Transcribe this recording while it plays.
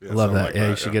I love that.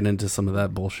 You should get into some of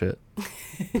that bullshit.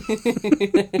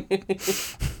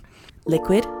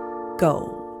 Liquid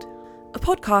Gold, a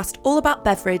podcast all about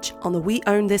beverage on the We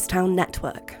Own This Town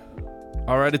network.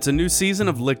 All right, it's a new season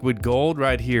of Liquid Gold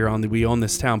right here on the We Own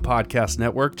This Town podcast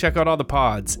network. Check out all the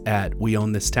pods at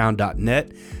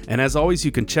weownthistown.net. And as always,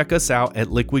 you can check us out at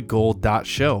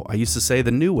liquidgold.show. I used to say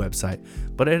the new website,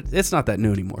 but it's not that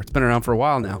new anymore. It's been around for a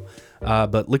while now.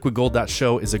 But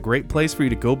liquidgold.show is a great place for you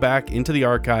to go back into the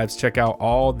archives, check out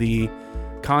all the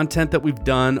content that we've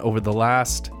done over the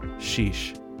last,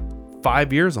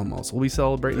 5 years almost. We'll be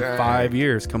celebrating 5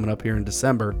 years coming up here in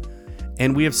December.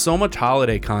 And we have so much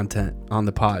holiday content on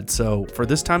the pod. So for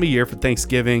this time of year, for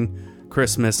Thanksgiving,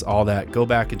 Christmas, all that, go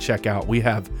back and check out.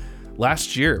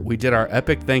 Last year, we did our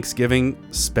epic Thanksgiving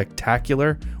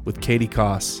spectacular with Katie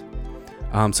Koss.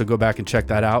 So go back and check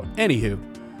that out. Anywho,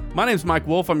 my name's Mike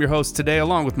Wolf. I'm your host today,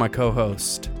 along with my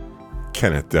co-host,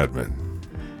 Kenneth Dedman.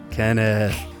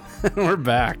 Kenneth. We're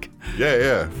back.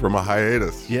 Yeah, from a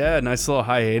hiatus. Yeah, nice little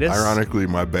hiatus. Ironically,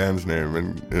 my band's name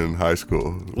in high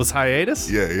school was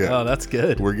Hiatus? Yeah. Oh, that's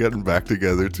good. We're getting back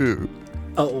together, too.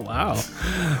 Oh, wow.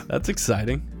 That's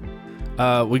exciting.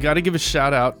 We got to give a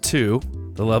shout out to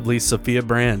the lovely Sophia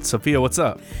Brand. Sophia, what's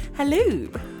up? Hello.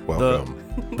 Welcome.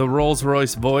 The Rolls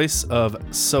Royce voice of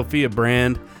Sophia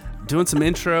Brand, doing some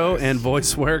intro and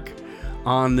voice work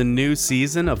on the new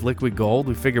season of Liquid Gold.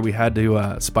 We figured we had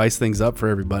to spice things up for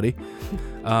everybody.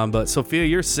 But Sophia,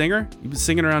 you're a singer. You've been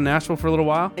singing around Nashville for a little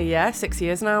while. Yeah, 6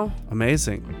 years now.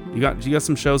 Amazing. You got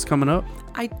some shows coming up?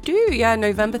 I do, yeah,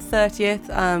 November 30th.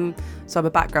 So I'm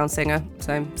a background singer.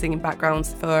 So I'm singing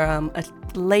backgrounds for a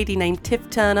lady named Tiff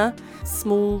Turner,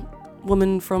 small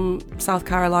woman from South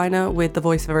Carolina with the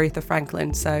voice of Aretha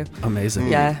Franklin. So amazing.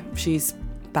 Yeah, she's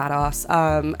badass.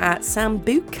 At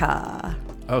Sambuca.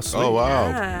 Oh, sweet. Oh, wow.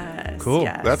 Yes, Cool.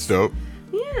 yes. That's dope.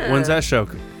 Yeah. When's that show?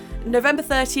 November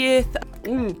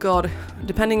 30th. God,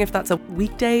 depending if that's a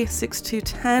weekday, 6 to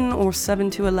 10 or 7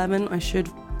 to 11, I should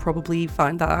probably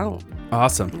find that out.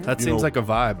 Awesome. That seems like a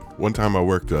vibe. One time I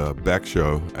worked a back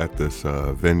show at this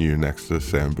venue next to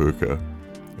Sambuca,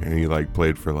 and he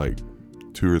played for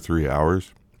 2 or 3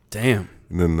 hours. Damn.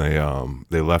 And then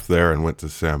they left there and went to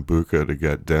Sambuca to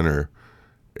get dinner.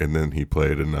 And then he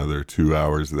played another 2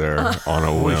 hours there on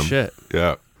a whim. Holy shit.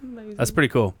 Yeah. Amazing. That's pretty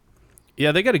cool.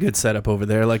 Yeah, they got a good setup over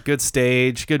there. Good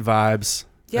stage, good vibes.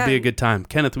 Yeah. That'd be a good time.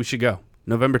 Kenneth, we should go.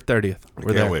 November 30th.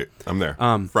 We're there. Can't wait. I'm there.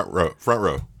 Front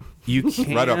row. You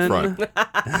can. Right up front.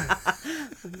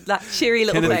 That cheery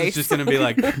little Kenneth face. is just going to be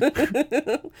like.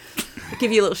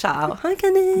 Give you a little shout out. Hi,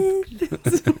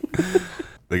 Kenneth.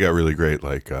 They got really great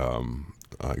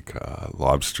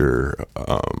lobster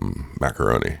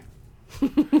macaroni.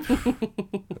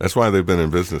 That's why they've been in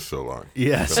business so long.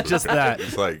 Yes, just that.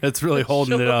 It's really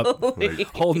holding it up.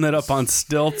 Holding it up on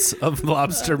stilts of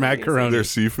lobster macaroni. Their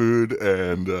seafood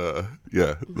and, the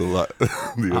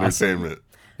entertainment.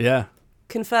 Yeah.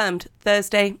 Confirmed.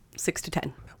 Thursday, 6 to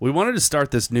 10. We wanted to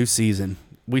start this new season.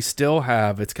 We still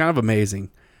have, it's kind of amazing.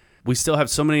 We still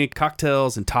have so many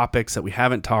cocktails and topics that we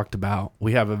haven't talked about.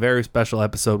 We have a very special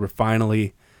episode. We're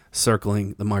finally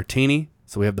circling the martini.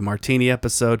 So we have the martini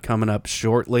episode coming up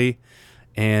shortly.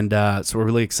 And so we're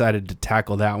really excited to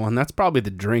tackle that one. That's probably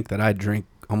the drink that I drink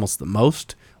almost the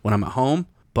most when I'm at home.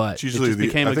 But it's usually it just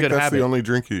became a good habit. That's the only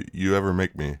drink you ever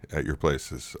make me at your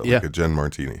place is a gin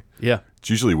martini. Yeah. It's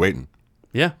usually waiting.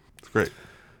 Yeah. It's great.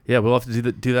 Yeah, we'll have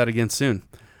to do that again soon.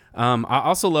 I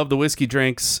also love the whiskey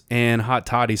drinks and hot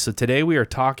toddy. So today we are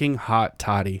talking hot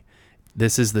toddy.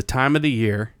 This is the time of the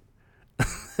year.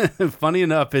 Funny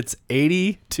enough, it's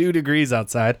 82 degrees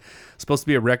outside. It's supposed to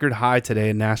be a record high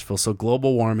today in Nashville. So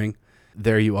global warming,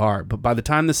 there you are. But by the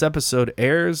time this episode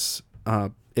airs,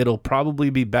 it'll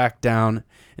probably be back down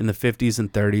in the 50s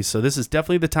and 30s. So this is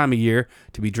definitely the time of year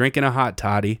to be drinking a hot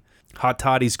toddy. Hot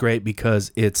toddy's great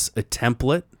because it's a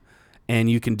template and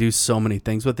you can do so many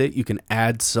things with it. You can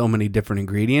add so many different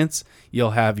ingredients.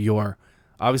 You'll have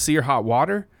obviously your hot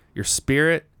water, your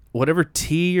spirit, whatever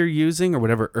tea you're using or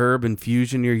whatever herb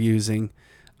infusion you're using,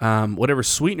 whatever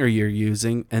sweetener you're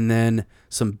using, and then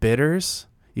some bitters.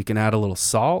 You can add a little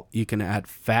salt. You can add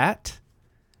fat.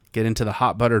 Get into the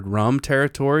hot buttered rum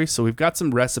territory. So we've got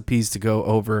some recipes to go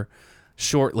over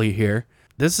shortly here.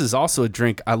 This is also a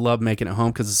drink I love making at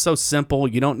home because it's so simple.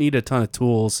 You don't need a ton of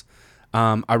tools.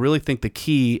 I really think the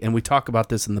key, and we talk about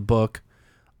this in the book,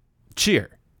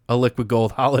 Cheer, a Liquid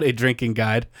Gold holiday drinking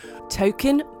guide.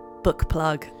 Token book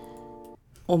plug.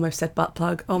 Almost said butt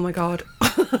plug. Oh my God.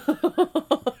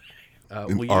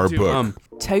 Our book.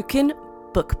 Token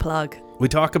book plug. We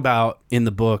talk about in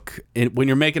the book, when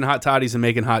you're making hot toddies and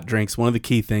making hot drinks, one of the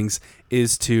key things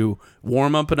is to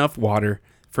warm up enough water,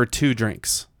 for 2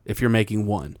 drinks if you're making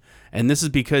one. And this is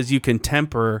because you can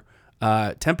temper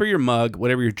your mug,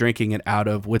 whatever you're drinking it out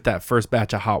of, with that first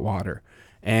batch of hot water.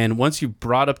 And once you've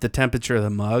brought up the temperature of the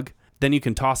mug, then you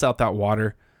can toss out that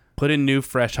water, put in new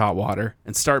fresh hot water,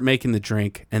 and start making the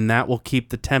drink. And that will keep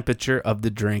the temperature of the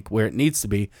drink where it needs to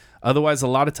be. Otherwise, a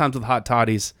lot of times with hot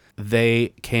toddies,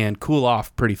 they can cool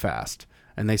off pretty fast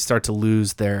and they start to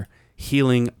lose their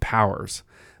healing powers.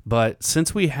 But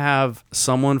since we have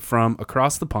someone from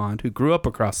across the pond who grew up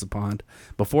across the pond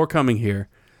before coming here,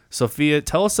 Sophia,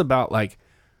 tell us about, like,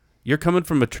 you're coming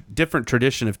from a different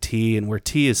tradition of tea and where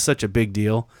tea is such a big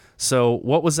deal. So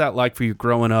what was that like for you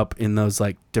growing up in those,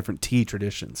 like, different tea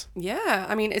traditions? Yeah,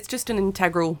 I mean, it's just an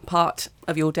integral part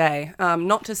of your day.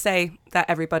 Not to say that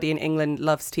everybody in England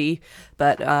loves tea,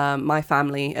 but my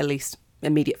family, at least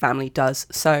immediate family, does.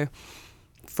 So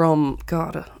from,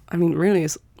 God, I mean, really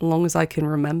as long as I can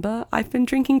remember, I've been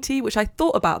drinking tea, which I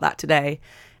thought about that today.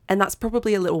 And that's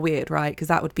probably a little weird, right? Because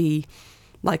that would be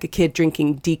like a kid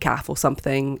drinking decaf or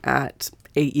something at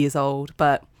 8 years old.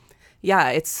 But yeah,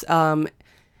 it's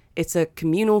a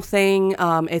communal thing.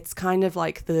 It's kind of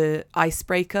like the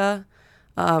icebreaker,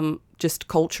 just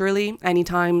culturally.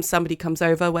 Anytime somebody comes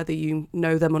over, whether you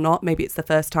know them or not, maybe it's the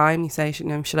first time, you say,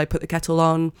 should I put the kettle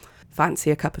on? Fancy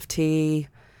a cup of tea?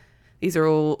 These are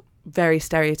all very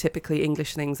stereotypically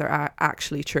English things that are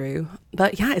actually true.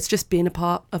 But yeah, it's just been a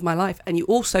part of my life. And you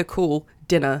also call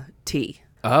dinner tea.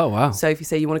 Oh, wow. So if you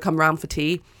say you want to come round for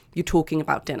tea, you're talking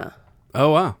about dinner.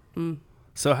 Oh, wow.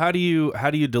 So how do you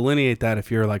delineate that if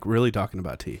you're, like, really talking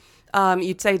about tea?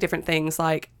 You'd say different things,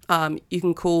 like you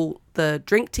can call the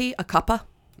drink tea a cuppa,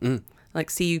 like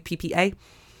CUPPA,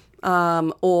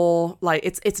 or like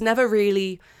it's never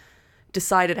really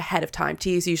decided ahead of time.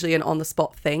 Tea is usually an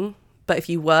on-the-spot thing, but if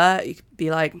you could be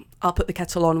like, I'll put the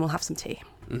kettle on and we'll have some tea.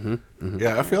 Mm-hmm. Mm-hmm.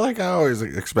 Yeah, I feel like I always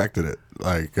expected it.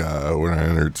 Like when I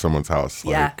entered someone's house,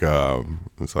 like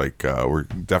it's like we're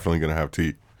definitely gonna have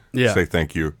tea. Yeah. Say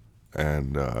thank you,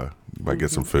 and you might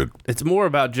get some food. It's more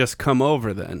about just come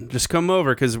over then. Just come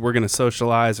over because we're gonna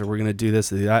socialize or we're gonna do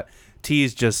this or that. Tea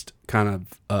is just kind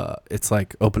of it's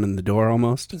like opening the door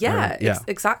almost. Yeah,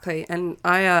 exactly. And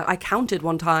I counted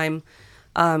one time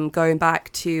going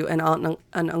back to an aunt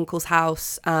and uncle's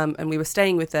house, and we were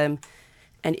staying with them.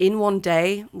 And in one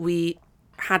day, we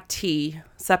had tea,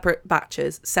 separate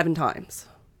batches, 7 times.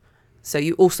 So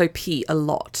you also pee a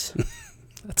lot.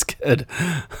 That's good.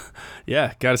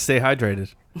 Yeah, got to stay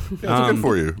hydrated. That's good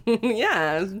for you.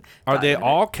 Yeah. Are they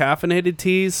all caffeinated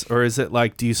teas, or is it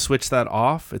like, do you switch that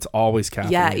off? It's always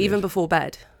caffeinated. Yeah, even before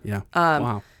bed. Yeah.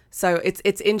 Wow. So it's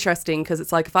interesting because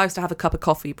it's like if I was to have a cup of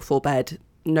coffee before bed,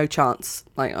 no chance.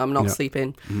 Like I'm not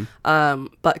sleeping. Mm-hmm.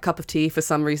 But a cup of tea for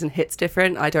some reason hits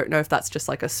different. I don't know if that's just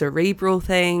like a cerebral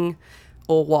thing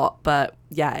or what, but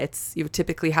yeah, you would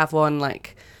typically have one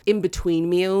like in between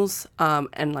meals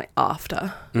and like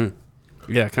after.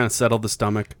 Yeah, kind of settle the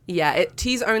stomach. Yeah,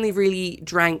 tea's only really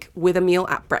drank with a meal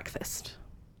at breakfast.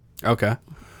 Okay.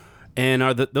 And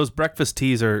are those breakfast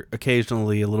teas are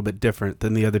occasionally a little bit different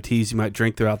than the other teas you might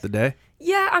drink throughout the day?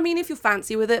 Yeah, I mean, if you're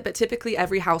fancy with it, but typically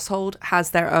every household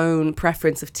has their own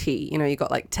preference of tea. You know, you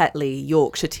got like Tetley,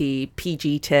 Yorkshire tea,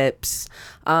 PG Tips.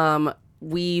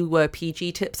 We were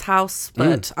PG Tips house,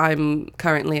 but I'm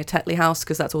currently a Tetley house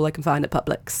because that's all I can find at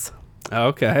Publix.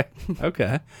 Okay.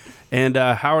 And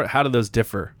how do those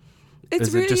differ?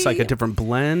 Is it just like a different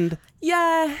blend?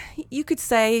 Yeah, you could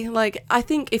say. Like, I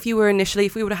think if we were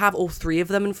to have all 3 of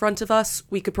them in front of us,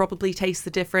 we could probably taste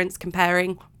the difference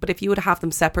comparing. But if you were to have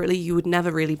them separately, you would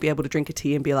never really be able to drink a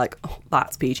tea and be like, oh,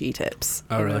 that's PG Tips.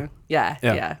 Oh, really?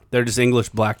 Yeah. They're just English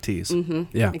black teas.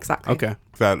 Mm-hmm. Yeah. Exactly. Okay.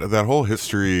 That whole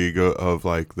history of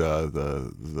like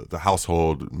the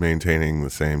household maintaining the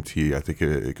same tea, I think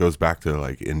it goes back to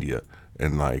like India,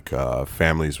 and like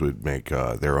families would make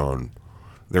their own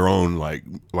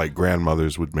like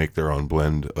grandmothers would make their own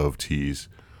blend of teas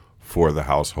for the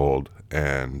household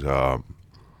and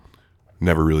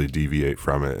never really deviate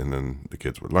from it, and then the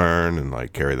kids would learn and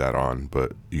like carry that on,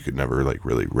 but you could never like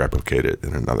really replicate it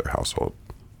in another household.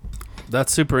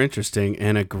 That's super interesting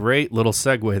and a great little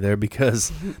segue there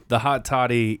because the hot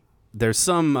toddy, there's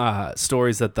some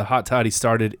stories that the hot toddy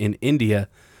started in India,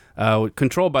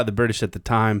 controlled by the British at the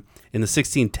time in the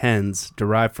 1610s,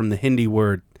 derived from the Hindi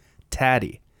word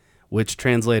taddy, which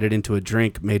translated into a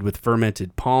drink made with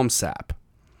fermented palm sap,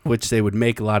 which they would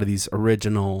make a lot of these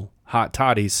original hot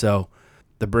toddies. So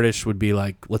the British would be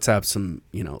like, let's have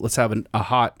a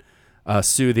hot,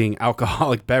 soothing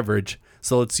alcoholic beverage.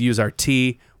 So let's use our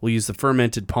tea. We'll use the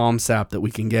fermented palm sap that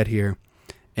we can get here.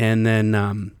 And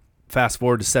then fast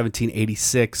forward to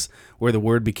 1786, where the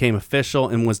word became official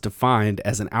and was defined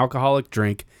as an alcoholic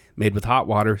drink made with hot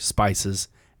water, spices,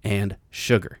 and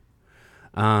sugar.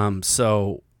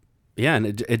 So, yeah,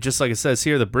 and it just like it says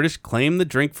here, the British claim the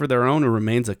drink for their own and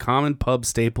remains a common pub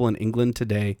staple in England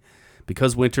today.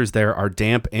 Because winters there are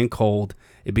damp and cold,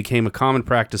 it became a common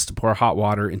practice to pour hot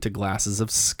water into glasses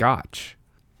of scotch.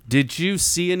 Did you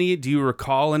see any? Do you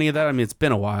recall any of that? I mean, it's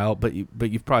been a while, but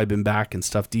you've probably been back and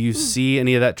stuff. Do you see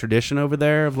any of that tradition over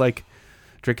there of like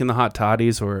drinking the hot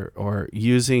toddies or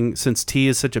using, since tea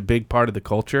is such a big part of the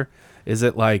culture? Is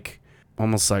it like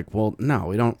almost like, well, no,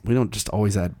 we don't just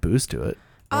always add booze to it,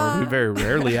 or we very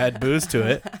rarely add booze to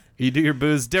it. You do your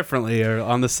booze differently or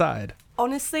on the side.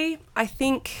 Honestly, I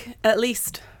think at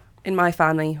least in my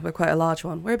family, we're quite a large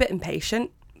one. We're a bit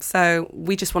impatient, so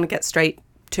we just want to get straight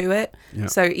to it. Yeah.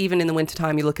 So even in the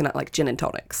wintertime, you're looking at like gin and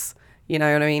tonics. You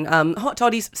know what I mean? Hot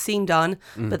toddies seen done,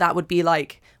 but that would be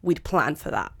like we'd plan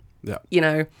for that. Yeah. You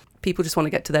know, people just want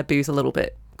to get to their booze a little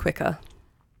bit quicker.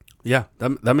 Yeah,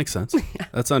 that makes sense. Yeah.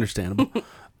 That's understandable.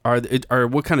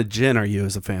 What kind of gin are you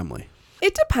as a family?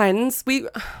 It depends.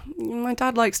 My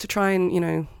dad likes to try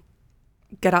and,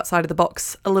 get outside of the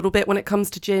box a little bit when it comes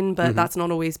to gin, but that's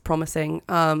not always promising.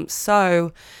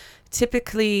 So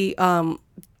typically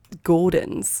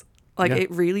Gordon's, it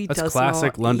really That's does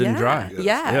classic London dry. Yes.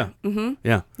 Yeah. Mm-hmm.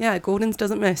 Yeah. Yeah, Gordon's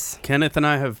doesn't miss. Kenneth and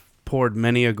I have poured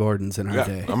many a Gordon's in our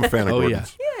day. I'm a fan of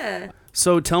Gordon's. Yeah.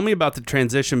 So tell me about the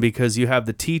transition, because you have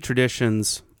the tea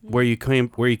traditions where you came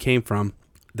from.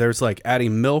 There's like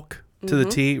adding milk to the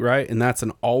tea, right? And that's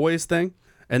an always thing.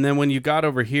 And then when you got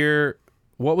over here,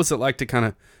 what was it like to kind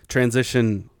of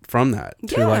transition from that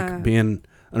to like being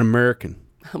an American?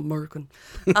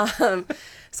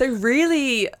 So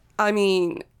really, I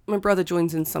mean, my brother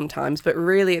joins in sometimes, but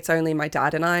really it's only my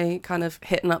dad and I kind of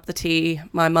hitting up the tea.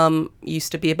 My mum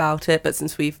used to be about it, but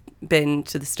since we've been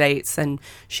to the States and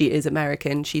she is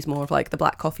American, she's more of like the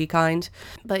black coffee kind.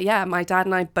 But yeah, my dad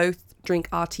and I both drink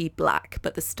our tea black,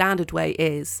 but the standard way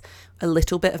is a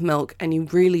little bit of milk, and you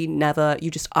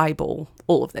just eyeball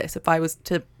all of this. If I was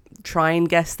to try and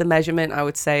guess the measurement, I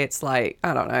would say it's like,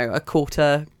 I don't know, a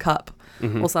quarter cup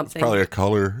or something. It's probably a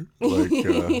color.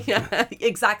 Yeah,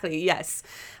 exactly, yes.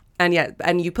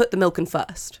 And you put the milk in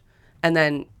first, and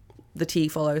then the tea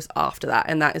follows after that,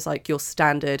 and that is like your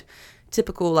standard,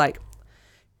 typical, like,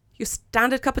 your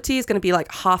standard cup of tea is going to be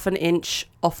like half an inch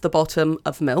off the bottom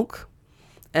of milk,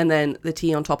 and then the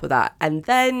tea on top of that. And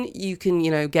then you can,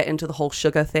 get into the whole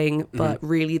sugar thing, but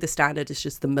really the standard is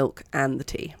just the milk and the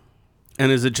tea.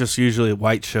 And is it just usually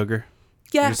white sugar?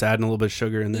 Yeah. You're just adding a little bit of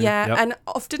sugar in there? Yeah, Yep. and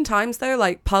oftentimes, though,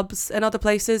 like pubs and other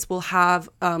places will have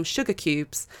sugar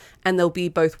cubes, and there'll be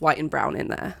both white and brown in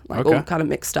there, like all kind of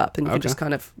mixed up, and you can just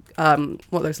kind of,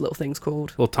 what are those little things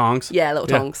called? Little tongs? Yeah, little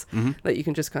tongs that you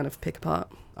can just kind of pick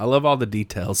apart. I love all the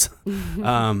details.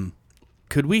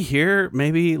 Could we hear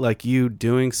maybe like you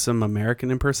doing some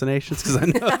American impersonations? Because I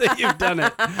know that you've done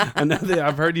it. I know that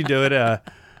I've heard you do it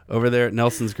over there at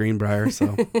Nelson's Greenbrier.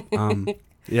 So,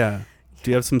 yeah.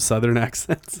 Do you have some Southern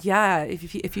accents? Yeah.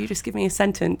 If you just give me a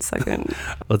sentence, I can.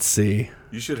 Let's see.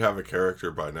 You should have a character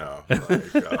by now.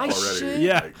 Already. should.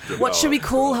 Yeah. What should we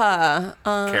call her?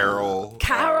 Carol.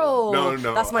 Carol. No.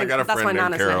 That's I got a friend named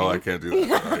Nana's Carol. name. I can't do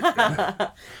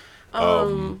that.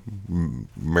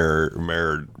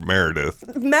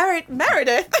 Meredith.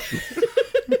 Meredith.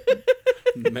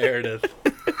 Meredith.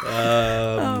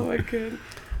 Oh my god.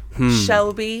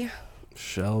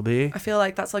 Shelby. I feel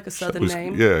like that's like a southern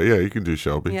name. Yeah, you can do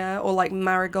Shelby. Yeah, or like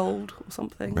Marigold or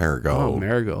something. Marigold. Oh,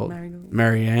 Marigold.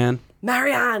 Marianne. That's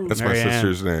Marianne. my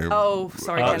sister's name. Oh,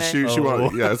 sorry, Kenneth. She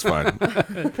won't. Yeah, it's fine.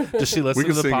 Does she listen We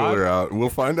can to the single pod? her out. We'll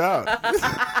find out.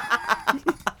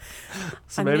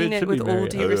 So I maybe mean it it should with be all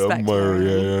due respect.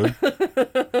 Marianne.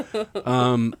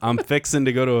 I'm fixing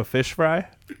to go to a fish fry.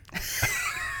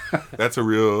 That's a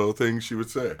real thing she would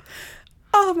say.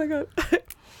 Oh my god.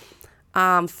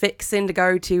 I'm fixing to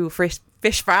go to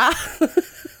fish fry.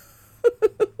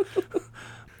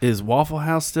 Is Waffle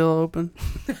House still open?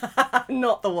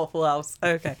 Not the Waffle House.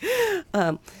 Okay.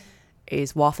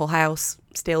 Is Waffle House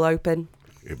still open?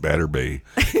 It better be.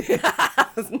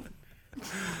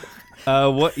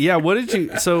 What did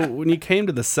you? So when you came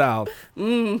to the South,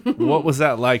 what was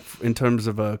that like in terms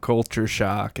of a culture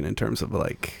shock and in terms of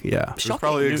like, yeah? It's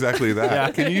probably exactly that. Yeah.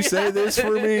 Can you say this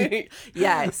for me?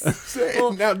 Yes.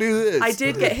 Now do this. I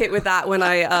did get hit with that when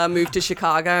I moved to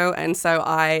Chicago, and so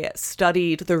I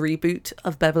studied the reboot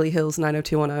of Beverly Hills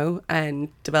 90210 and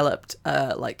developed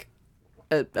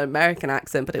an American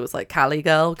accent, but it was like Cali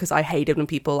girl, because I hated when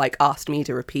people like asked me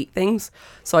to repeat things.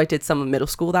 So I did some in middle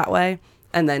school that way.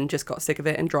 and then just got sick of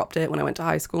it and dropped it when I went to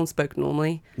high school and spoke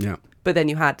normally. Yeah. But then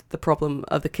you had the problem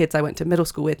of the kids I went to middle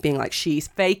school with being like, she's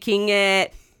faking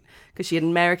it, because she had an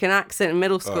American accent in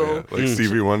middle school. Oh, yeah. Like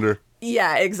Stevie Wonder.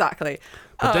 Yeah, exactly.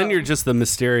 But then you're just the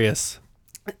mysterious.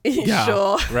 Yeah,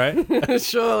 Sure. Right?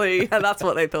 Surely. And that's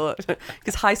what they thought.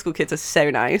 Because high school kids are so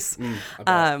nice.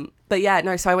 But yeah,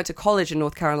 no, so I went to college in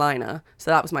North Carolina.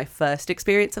 So that was my first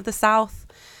experience of the South.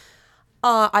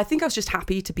 I think I was just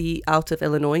happy to be out of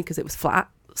Illinois because it was flat.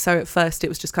 So at first it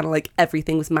was just kind of like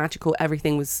everything was magical.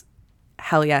 Everything was,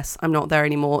 hell yes, I'm not there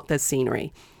anymore. There's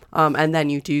scenery. And then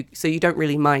you don't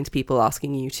really mind people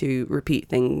asking you to repeat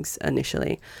things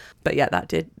initially. But yeah, that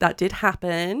did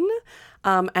happen.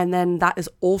 And then that is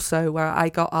also where I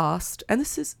got asked, and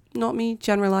this is not me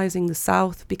generalizing the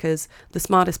South because the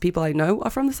smartest people I know are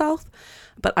from the South,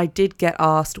 but I did get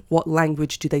asked, what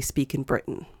language do they speak in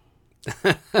Britain?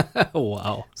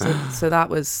 Wow. So that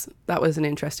was an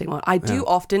interesting one. I do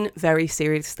often very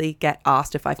seriously get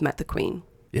asked if I've met the Queen.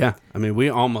 Yeah. I mean, we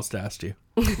almost asked you.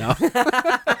 No.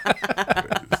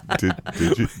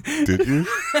 Did you?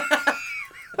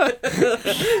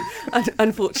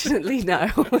 Unfortunately, no.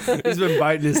 He's been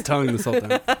biting his tongue this whole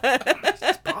time.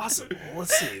 It's possible.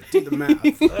 Let's see. Do the math.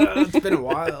 It's been a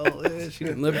while. She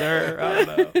didn't live there. I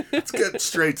don't know. Let's get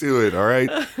straight to it, all right?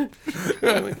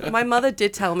 My mother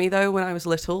did tell me, though, when I was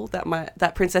little,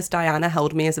 that Princess Diana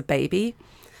held me as a baby.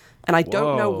 And I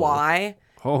don't know Whoa. why.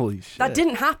 Holy shit. That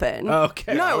didn't happen.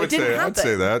 Okay. No, it didn't happen. I'd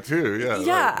say that, too. Yeah.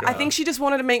 Yeah, I think she just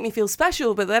wanted to make me feel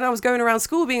special, but then I was going around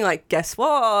school being like, guess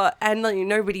what? And like,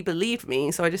 nobody believed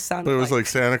me, so I just sounded But it was like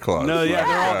Santa Claus. No,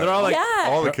 yeah, they're all like, Yeah.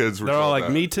 all the kids were they're all told like,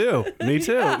 that. me too. Me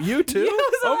too. You too?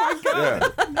 Oh my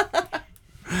God. Yeah.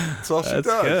 That's all she That's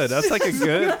does. good.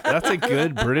 That's a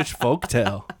good British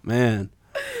folktale. Man.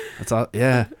 That's all.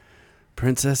 Yeah.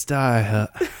 Princess Di,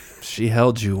 she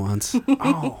held you once.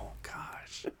 Oh.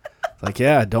 Like,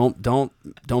 yeah, don't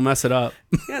mess it up.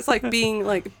 Yeah, it's like being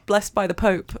like blessed by the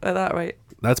Pope at that rate.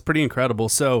 That's pretty incredible.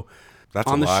 So That's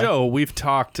on a the lie. show, we've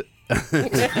talked on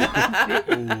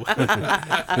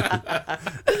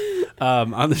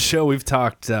the show we've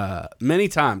talked many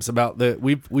times about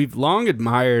we've long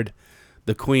admired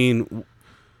the Queen,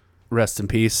 rest in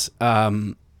peace.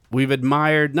 We've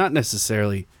admired, not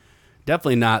necessarily,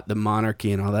 definitely not the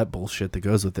monarchy and all that bullshit that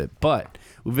goes with it, but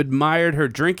we've admired her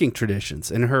drinking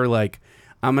traditions and her, like,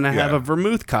 I'm going to have Yeah. a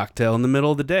vermouth cocktail in the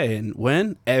middle of the day. And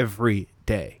when? Every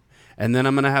day. And then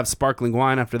I'm going to have sparkling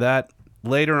wine after that.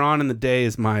 Later on in the day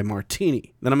is my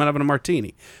martini. Then I'm having a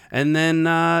martini. And then,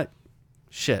 I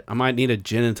might need a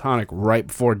gin and tonic right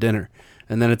before dinner.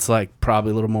 And then it's, like,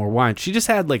 probably a little more wine. She just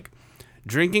had, like,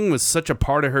 drinking was such a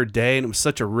part of her day, and it was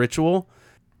such a ritual.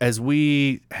 As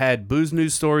we had booze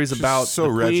news stories about so the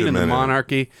Queen and the regimented.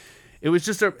 monarchy, it was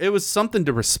just it was something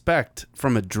to respect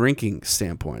from a drinking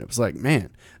standpoint. It was like,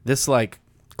 man, this like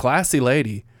classy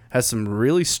lady has some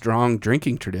really strong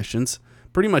drinking traditions.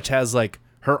 Pretty much has like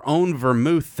her own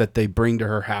vermouth that they bring to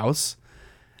her house,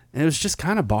 and it was just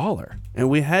kind of baller. And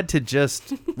we had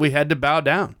to bow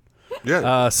down.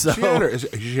 Yeah. So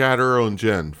she had her own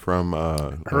gin from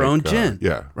her own gin,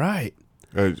 yeah. right.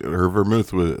 Her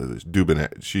vermouth was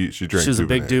Dubonnet. She drank. She was Dubonnet. a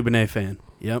big Dubonnet fan.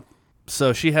 Yep.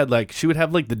 So she would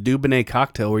have like the Dubonnet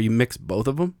cocktail where you mix both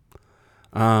of them.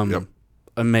 Yep.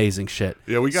 Amazing shit.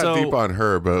 Yeah, we got deep on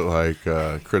her, but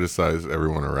like criticized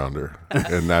everyone around her,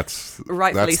 and that's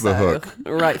Rightfully that's the so. hook.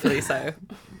 Rightfully so.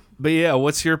 But yeah,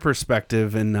 what's your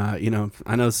perspective? And I know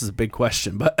this is a big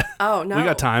question, but Oh no, we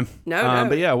got time. No.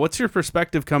 But yeah, what's your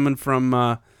perspective coming from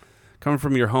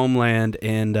your homeland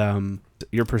and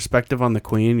your perspective on the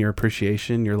Queen, your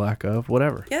appreciation, your lack of,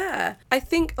 whatever? Yeah, I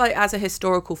think like as a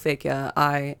historical figure,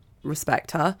 I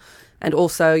respect her, and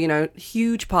also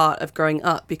huge part of growing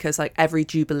up because like every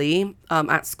Jubilee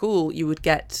at school you would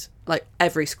get like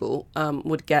every school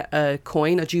would get a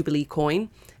Jubilee coin.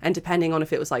 And depending on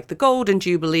if it was like the golden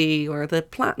Jubilee or the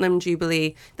platinum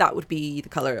Jubilee, that would be the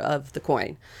color of the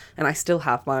coin. And I still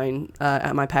have mine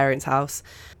at my parents' house.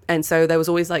 And so there was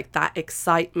always like that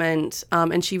excitement.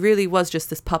 And she really was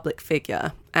just this public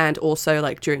figure. And also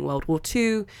like during World War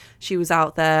II, she was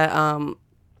out there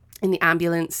in the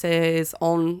ambulances,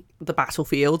 on the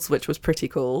battlefields, which was pretty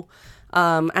cool.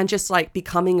 And just like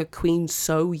becoming a queen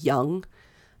so young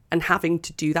and having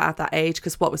to do that at that age.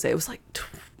 Because what was it? It was like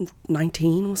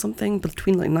 19 or something,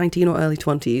 between like 19 or early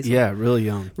 20s. Yeah, really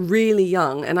young. Really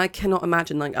young. And I cannot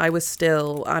imagine, like I was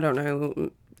still, I don't know,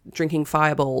 drinking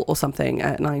Fireball or something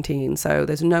at 19. So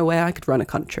there's no way I could run a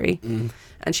country.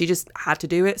 And she just had to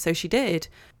do it. So she did.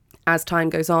 As time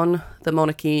goes on, the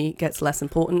monarchy gets less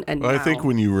important. And Well, I now- think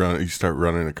when you start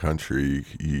running a country,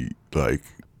 you like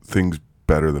things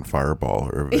better than Fireball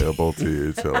are available to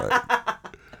you to like.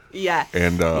 Yeah.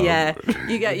 And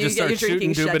you get just your start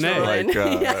drinking shooting schedule Dubonnet. in.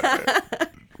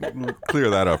 Like clear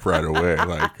that up right away.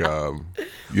 Like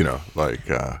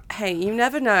Hey, you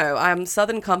never know.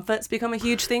 Southern Comfort's become a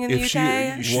huge thing in the If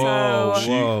UK. she-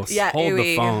 Whoa. Yeah, Hold the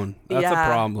ooey. phone. That's Yeah. a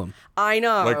problem. I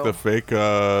know. like the fake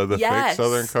Yes.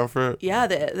 Southern Comfort. Yeah,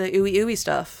 the ooey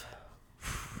stuff.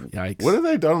 Yikes. What have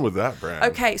they done with that brand?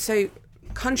 Okay, so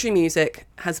country music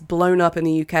has blown up in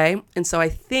the UK, and so I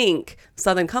think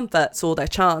Southern Comfort saw their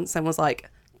chance and was like,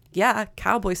 yeah,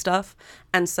 cowboy stuff,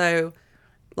 and so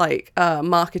like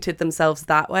marketed themselves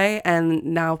that way, and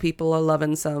now people are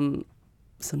loving some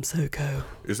SoCo.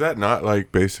 Is that not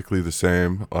like basically the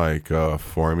same like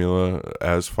formula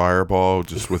as Fireball,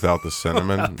 just without the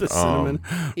cinnamon? The cinnamon.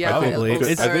 Yeah, Probably. all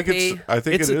It's- I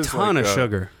think It's it a is ton like, of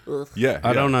sugar. Yeah,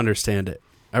 I don't understand it.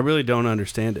 I really don't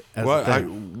understand it. As a Well,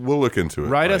 thing. we'll look into it.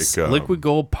 Write like, us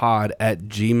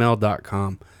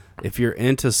liquidgoldpod@gmail.com if you're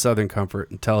into Southern Comfort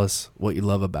and tell us what you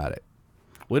love about it.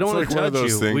 We don't want It's to like one of judge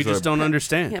those you. things We just that- don't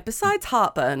understand. Yeah, besides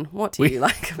heartburn, what do you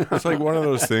like about It's like one of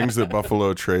those things that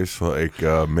Buffalo Trace like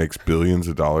makes billions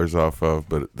of dollars off of,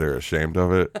 but they're ashamed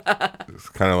of it. It's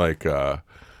kind of like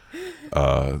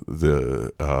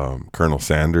the Colonel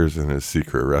Sanders and his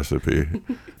secret recipe.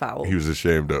 foul? He was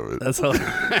ashamed of it. That's all.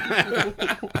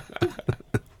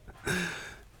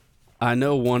 I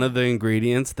know one of the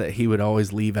ingredients that he would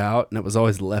always leave out, and it was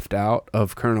always left out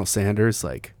of Colonel Sanders'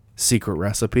 like secret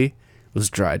recipe, was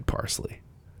dried parsley.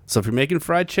 So if you're making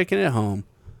fried chicken at home,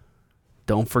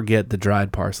 don't forget the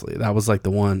dried parsley. That was like the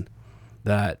one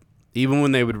that even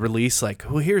when they would release like,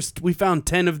 well, we found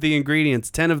 10 of the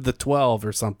ingredients, 10 of the 12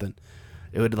 or something,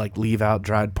 it would like leave out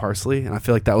dried parsley. And I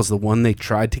feel like that was the one they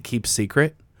tried to keep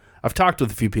secret. I've talked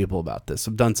with a few people about this.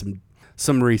 I've done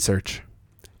some research.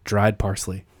 Dried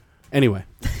parsley. Anyway.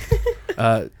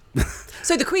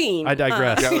 So the Queen. I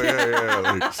digress.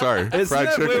 Yeah. Like, sorry, fried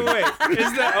chicken. Wait.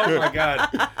 Is that? Oh my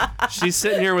God. She's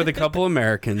sitting here with a couple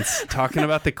Americans talking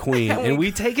about the Queen, and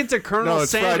we take it to Colonel No,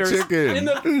 it's fried Sanders chicken.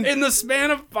 in the span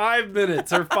of 5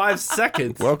 minutes or 5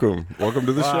 seconds. Welcome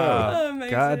to the show. Wow.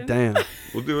 God damn.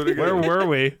 We'll do it again. Where were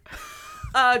we?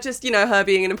 Just her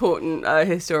being an important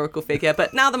historical figure,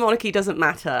 but now the monarchy doesn't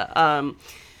matter.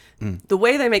 The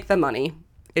way they make their money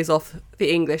is off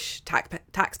the English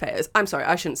taxpayers. I'm sorry,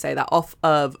 I shouldn't say that. Off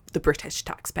of the British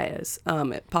taxpayers.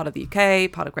 Part of the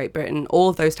UK, part of Great Britain, all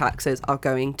of those taxes are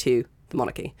going to the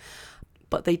monarchy.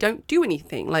 But they don't do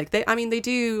anything. Like they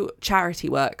do charity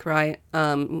work, right?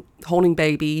 Holding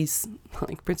babies,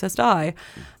 like Princess Di,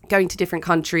 going to different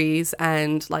countries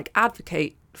and like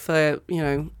advocate for,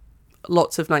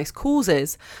 lots of nice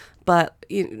causes. But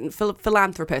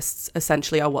philanthropists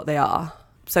essentially are what they are.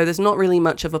 So there's not really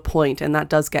much of a point, and that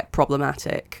does get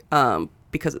problematic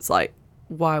because it's like,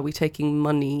 why are we taking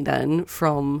money then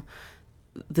from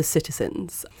the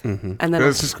citizens? Mm-hmm. And then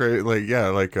That's just great.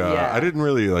 Like, I didn't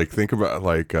really like think about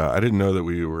I didn't know that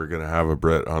we were gonna have a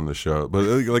Brit on the show, but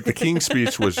like the King's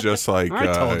speech was just like I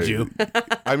told you.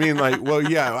 I mean, like, well,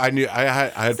 yeah, I knew I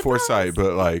had foresight,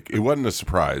 but like it wasn't a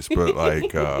surprise. But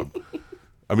like,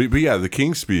 the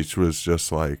King's speech was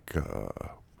just like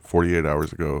 48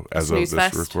 hours ago as Snooze of this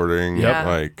fest. recording. Yep.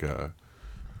 Like,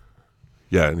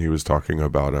 and he was talking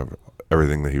about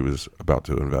everything that he was about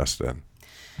to invest in.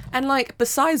 And like,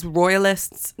 besides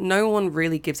royalists, no one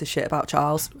really gives a shit about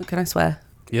Charles. Can I swear?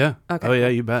 Yeah. Okay. Oh yeah,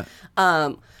 you bet.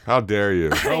 How dare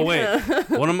you? Oh wait.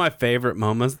 One of my favorite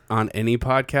moments on any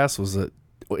podcast was an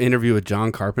interview with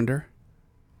John Carpenter,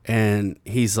 and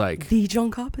he's like The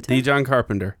John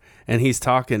Carpenter. and he's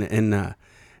talking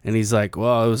and he's like,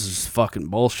 well, it was just fucking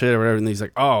bullshit or whatever. And he's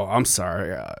like, oh, I'm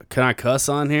sorry. Can I cuss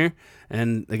on here?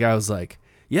 And the guy was like,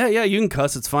 yeah, you can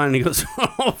cuss. It's fine. And he goes,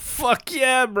 oh, fuck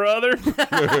yeah, brother.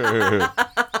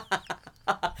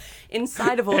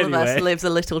 Inside of all of Anyway. us lives a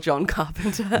little John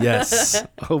Carpenter. Yes.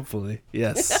 Hopefully.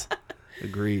 Yes.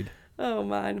 Agreed. Oh,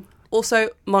 man. Also,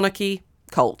 monarchy,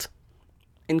 cult.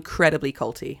 Incredibly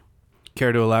culty.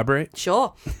 Care to elaborate?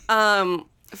 Sure.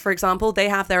 For example, they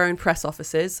have their own press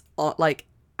offices,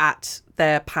 at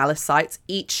their palace sites.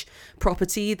 Each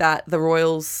property that the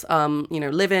royals,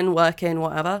 live in, work in,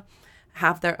 whatever,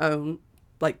 have their own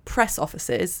press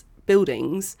offices,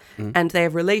 buildings, and they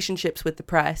have relationships with the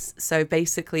press. So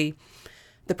basically,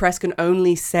 the press can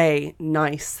only say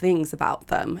nice things about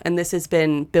them, and this has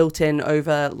been built in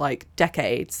over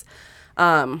decades.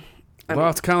 Well,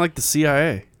 it's kind of like the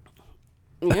CIA.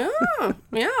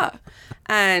 Yeah.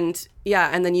 And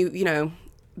then you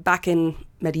back in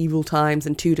medieval times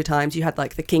and Tudor times, you had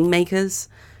the kingmakers.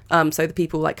 So the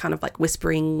people kind of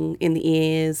whispering in the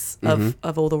ears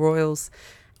of all the royals.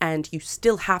 and you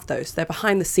still have those. They're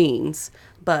behind the scenes,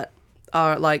 but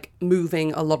are like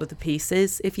moving a lot of the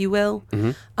pieces, if you will,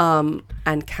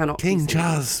 and cannot. King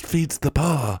Charles feeds the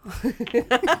poor.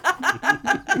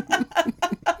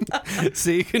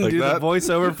 So you can Like do that? the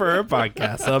voiceover for her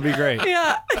podcast. That'll be great.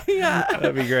 Yeah.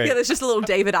 That'd be great. Yeah, there's just a little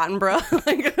David Attenborough.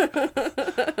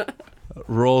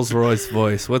 Rolls Royce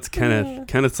voice. What's Kenneth?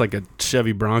 Kenneth's like a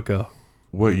Chevy Bronco.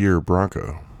 What year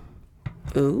Bronco?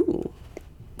 Ooh.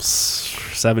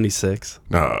 76.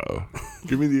 No.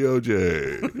 Give me the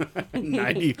OJ.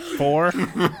 94.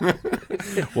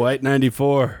 White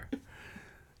 94.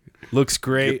 Looks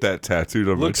great. Get that tattooed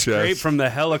on Looks my chest. great from the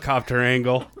helicopter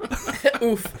angle.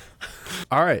 Oof.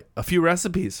 All right, a few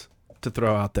recipes to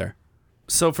throw out there.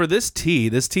 So for this tea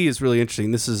is really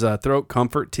interesting. This is a throat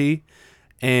comfort tea,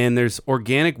 and there's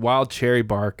organic wild cherry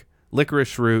bark,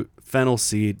 licorice root, fennel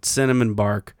seed, cinnamon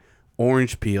bark,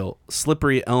 orange peel,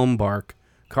 slippery elm bark,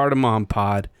 cardamom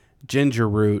pod, ginger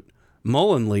root,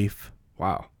 mullein leaf,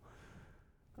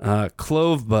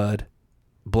 clove bud,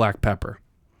 black pepper.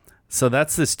 So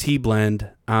that's this tea blend.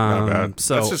 Not bad.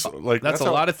 So That's just, like, that's that's a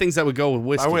how- lot of things that would go with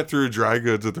whiskey. I went through dry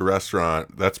goods at the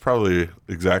restaurant. That's probably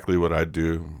exactly what I'd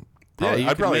do. Yeah, you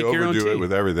I'd could probably make your own overdo tea. it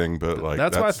with everything, but like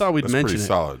That's why I thought we'd that's mention pretty it.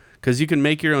 solid. because you can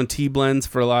make your own tea blends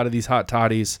for a lot of these hot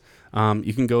toddies.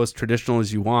 You can go as traditional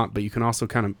as you want, but you can also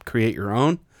kind of create your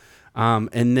own.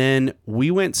 And then we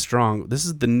went strong. This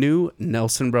is the new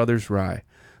Nelson Brothers rye.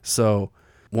 So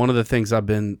one of the things I've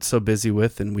been so busy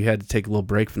with, and we had to take a little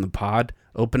break from the pod,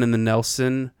 opening the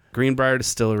Nelson Greenbrier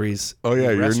Distilleries. Oh,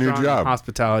 yeah, your new restaurant and job.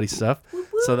 hospitality stuff.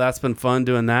 So that's been fun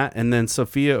doing that. And then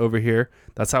Sophia over here,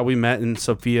 that's how we met. And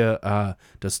Sophia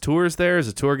does tours there, is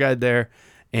a tour guide there,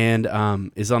 and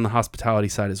is on the hospitality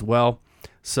side as well.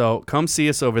 So come see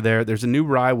us over there. There's a new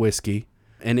rye whiskey,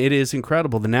 and it is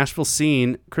incredible. The Nashville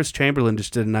scene, Chris Chamberlain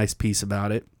just did a nice piece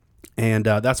about it. And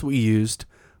that's what we used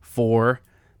for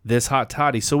this hot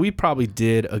toddy. So we probably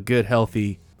did a good,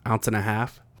 healthy ounce and a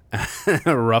half,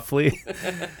 roughly.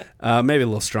 Maybe a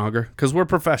little stronger because we're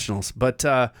professionals. But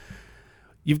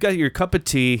you've got your cup of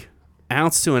tea,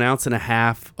 ounce to an ounce and a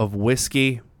half of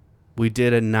whiskey. We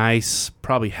did a nice,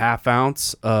 probably half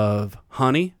ounce of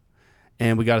honey.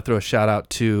 And we got to throw a shout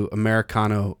out to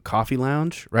Americano Coffee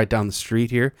Lounge right down the street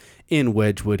here in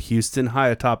Wedgwood, Houston, high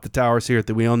atop the towers here at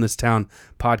the We Own This Town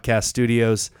podcast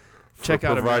studios. Check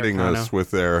out providing Americano. us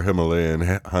with their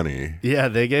Himalayan honey. Yeah,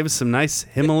 they gave us some nice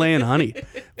Himalayan honey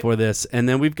for this. And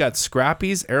then we've got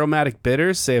Scrappy's aromatic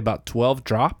bitters, say about 12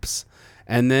 drops.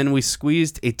 And then we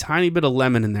squeezed a tiny bit of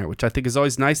lemon in there, which I think is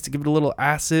always nice to give it a little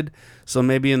acid. So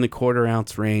maybe in the 1/4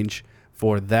 ounce range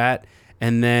for that.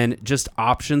 And then just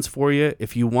options for you.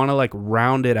 If you want to like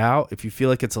round it out, if you feel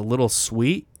like it's a little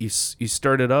sweet, you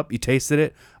stirred it up, you tasted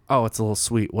it. Oh, it's a little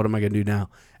sweet. What am I going to do now?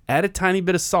 Add a tiny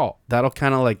bit of salt. That'll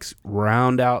kind of like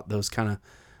round out those kind of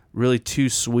really too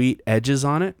sweet edges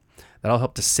on it. That'll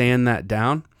help to sand that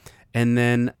down. And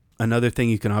then another thing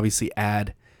you can obviously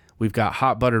add, we've got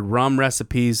hot buttered rum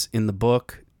recipes in the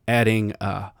book, adding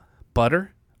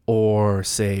butter or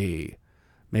say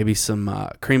maybe some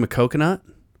cream of coconut.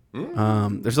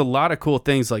 There's a lot of cool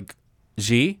things like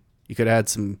ghee. You could add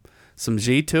some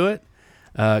ghee to it.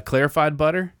 Clarified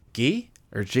butter. Ghee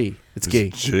or ghee? It's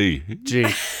ghee.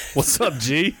 Ghee. What's up,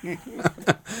 G?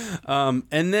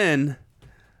 And then,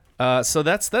 so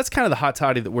that's kind of the hot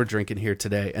toddy that we're drinking here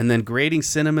today. And then grating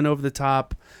cinnamon over the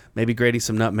top, maybe grating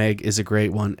some nutmeg is a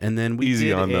great one. And then we Easy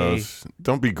did on those.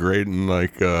 Don't be grating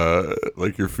like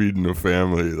you're feeding a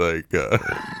family.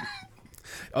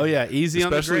 Oh yeah, easy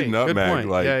on the Especially grate. Good nutmeg. point.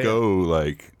 Like Yeah, yeah. go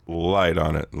like light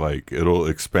on it. Like it'll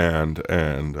expand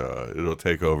and it'll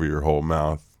take over your whole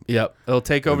mouth. Yep, it'll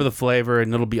take over the flavor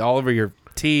and it'll be all over your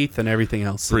teeth and everything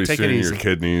else. So Pretty take soon it your easy.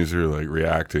 kidneys are like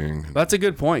reacting. That's a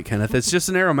good point, Kenneth. It's just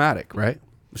an aromatic, right?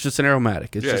 It's just an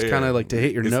aromatic. It's just kind of like to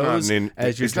hit your nose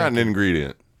as you're It's not an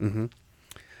ingredient.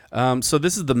 So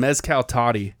this is the Mezcal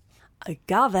Toddy.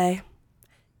 Agave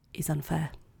is unfair.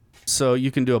 So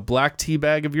you can do a black tea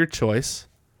bag of your choice.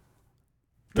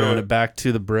 Throwing it back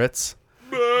to the Brits.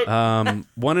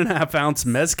 1.5 ounce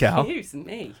Mezcal. Excuse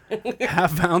me.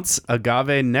 Half ounce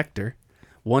agave nectar.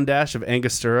 1 dash of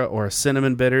Angostura or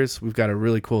cinnamon bitters. We've got a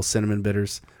really cool cinnamon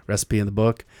bitters recipe in the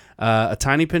book. A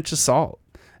tiny pinch of salt.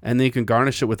 And then you can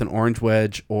garnish it with an orange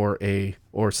wedge or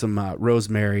some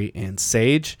rosemary and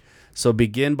sage. So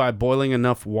begin by boiling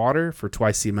enough water for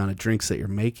twice the amount of drinks that you're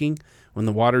making. When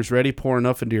the water's ready, pour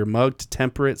enough into your mug to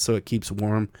temper it so it keeps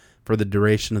warm for the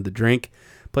duration of the drink.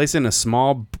 Place in a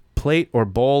small plate or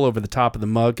bowl over the top of the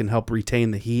mug can help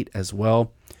retain the heat as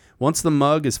well. Once the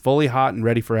mug is fully hot and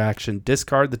ready for action,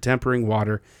 discard the tempering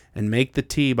water and make the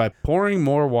tea by pouring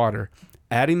more water.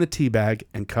 adding the tea bag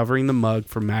and covering the mug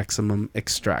for maximum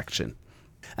extraction.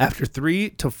 After 3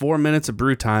 to 4 minutes of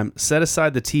brew time, set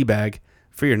aside the tea bag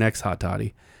for your next hot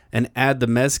toddy and add the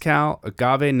mezcal,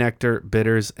 agave nectar,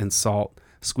 bitters, and salt.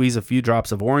 Squeeze a few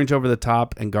drops of orange over the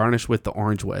top and garnish with the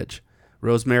orange wedge.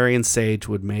 Rosemary and sage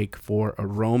would make for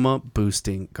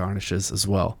aroma-boosting garnishes as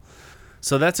well.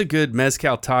 So that's a good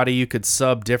mezcal toddy. You could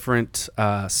sub different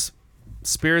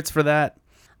spirits for that.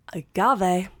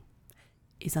 Agave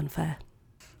is unfair.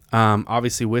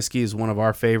 Obviously, whiskey is one of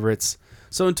our favorites.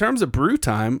 So in terms of brew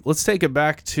time, let's take it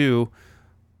back to,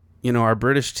 our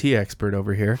British tea expert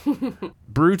over here.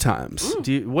 Brew times.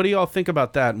 What do y'all think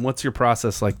about that, and what's your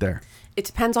process like there? It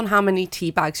depends on how many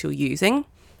tea bags you're using.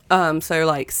 So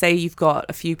like, say you've got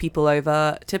a few people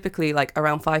over, typically like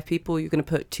around 5 people, you're going to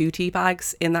put 2 tea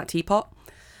bags in that teapot.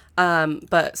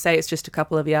 But say it's just a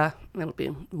couple of you, it'll be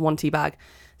 1 tea bag.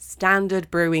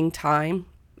 Standard brewing time,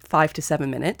 5 to 7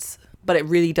 minutes. But it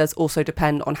really does also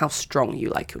depend on how strong you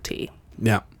like your tea.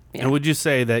 Yeah. And would you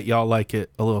say that y'all like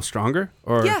it a little stronger?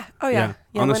 Or yeah. Oh, yeah.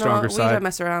 On the stronger side? We don't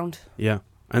mess around. Yeah.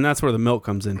 And that's where the milk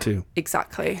comes in, too.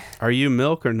 Exactly. Are you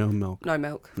milk or no milk? No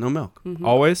milk. No milk? Mm-hmm.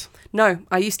 Always? No.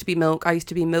 I used to be milk. I used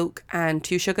to be milk and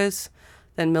 2 sugars,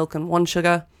 then milk and 1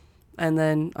 sugar. And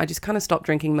then I just kind of stopped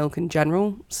drinking milk in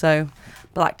general. So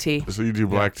black tea. So you do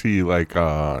black tea like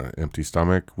empty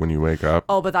stomach when you wake up?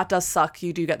 Oh, but that does suck.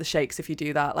 You do get the shakes if you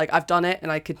do that. Like, I've done it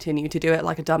and I continue to do it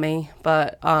like a dummy.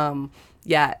 But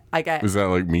yeah, I get. Is that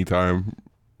like me time?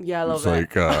 Yeah, a little bit.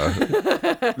 It's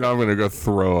like now I'm gonna go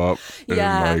throw up.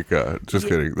 Yeah. And just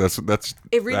kidding. That's.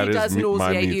 It really does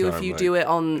nauseate you time, if you do it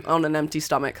on an empty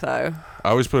stomach, though. I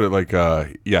always put it like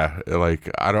like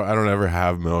I don't ever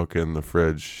have milk in the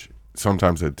fridge.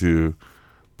 Sometimes I do,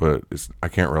 but I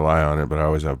can't rely on it. But I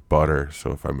always have butter.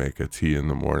 So if I make a tea in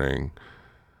the morning,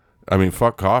 I mean,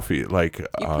 fuck coffee. Like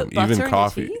even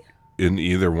coffee in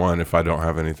either one if I don't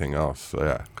have anything else. So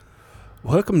yeah.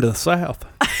 Welcome to the South.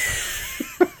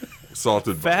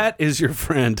 Salted fat butter is your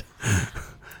friend.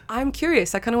 I'm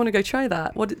curious. I kind of want to go try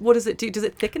that. What does it do? Does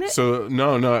it thicken it? So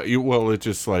no. Well, it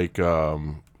just like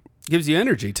gives you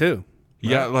energy too.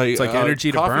 Yeah, like it's like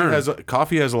energy to burn.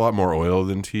 Coffee has a lot more oil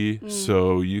than tea,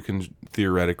 so you can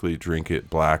theoretically drink it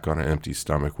black on an empty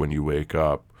stomach when you wake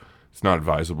up. It's not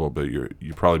advisable, but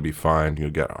you'll probably be fine. You'll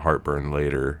get heartburn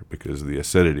later because of the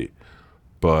acidity.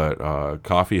 But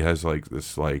coffee has like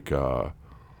this like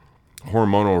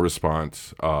hormonal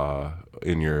response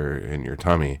in your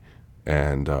tummy,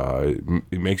 and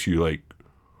it makes you like,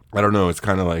 I don't know. It's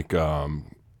kind of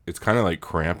like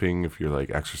cramping if you're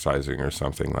like exercising or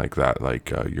something like that.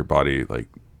 Like your body like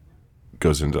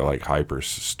goes into like hyper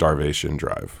starvation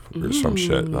drive or some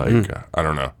shit. Like I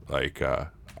don't know. Like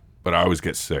but I always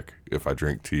get sick if I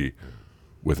drink tea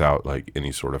without like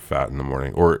any sort of fat in the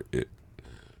morning, or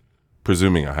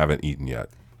presuming I haven't eaten yet.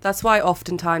 That's why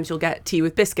oftentimes you'll get tea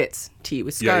with biscuits, tea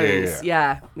with scones.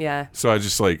 Yeah. So I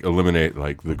just like eliminate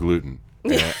like the gluten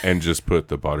and just put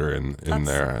the butter in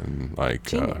there and like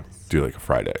do like a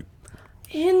fried egg.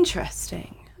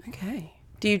 Interesting. Okay.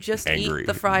 Do you just eat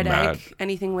the fried egg?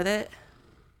 Anything with it?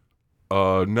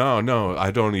 No.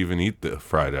 I don't even eat the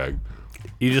fried egg.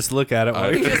 You just look at it.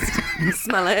 You just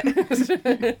smell it.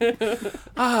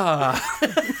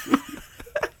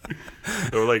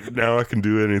 Or like, now I can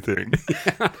do anything.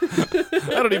 I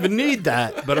don't even need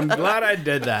that, but I'm glad I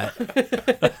did that.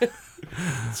 It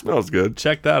smells good.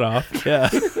 Check that off. Yeah.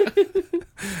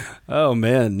 Oh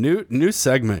man, new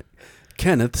segment.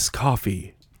 Kenneth's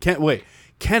coffee.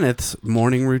 Kenneth's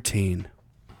morning routine.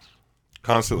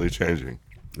 Constantly changing.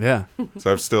 Yeah.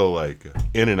 So I'm still like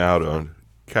in and out on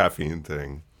caffeine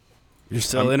thing. You're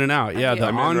still in and out. Yeah, the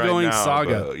ongoing right now,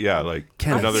 saga. Yeah, like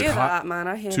I hear that, man.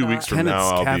 I hear 2 weeks from Kenneth's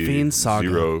now, I'll caffeine be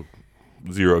saga.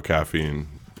 Zero caffeine.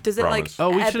 Does it promise.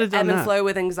 we should have done ebb and that. flow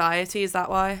with anxiety? Is that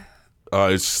why?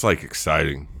 It's just like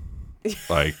exciting.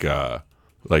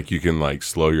 Like you can like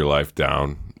slow your life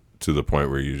down to the point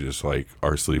where you just like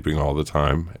are sleeping all the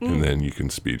time, and then you can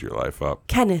speed your life up.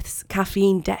 Kenneth's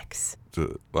caffeine Dex.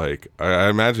 Like I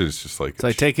imagine it's just like it's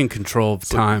like taking control of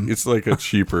time. It's like a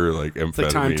cheaper like amphetamine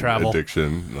like time travel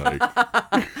addiction. Like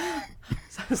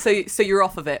so you're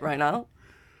off of it right now?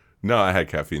 No, I had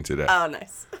caffeine today. Oh,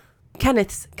 nice.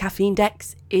 Kenneth's caffeine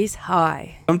Dex is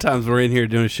high. Sometimes we're in here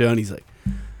doing a show and he's like,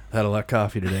 I had a lot of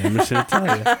coffee today. I'm just going to tell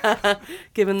you.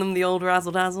 Giving them the old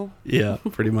razzle dazzle. Yeah,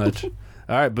 pretty much. All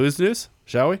right, booze news,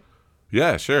 shall we?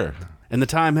 Yeah, sure. And the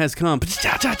time has come.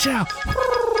 Chow, chow, chow.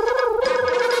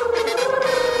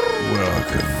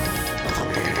 Welcome.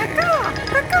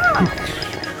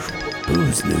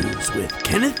 Booze news with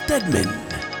Kenneth Deadman.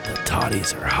 The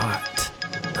toddies are hot.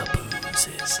 The booze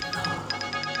is not.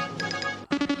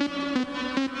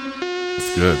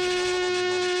 It's good.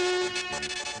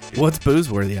 What's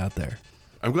booze-worthy out there?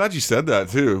 I'm glad you said that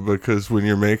too, because when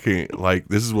you're making, like,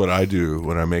 this is what I do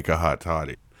when I make a hot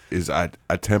toddy, is I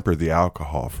temper the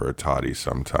alcohol for a toddy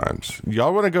sometimes.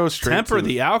 Y'all want to go straight Temper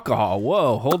the alcohol.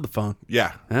 Whoa, hold the phone.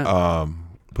 Yeah.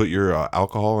 Put your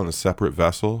alcohol in a separate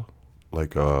vessel,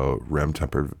 like a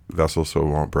rim-tempered vessel so it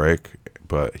won't break,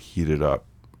 but heat it up,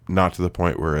 not to the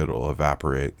point where it'll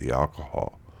evaporate the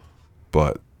alcohol.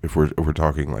 But if we're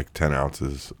talking like 10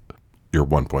 ounces, your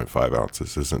 1.5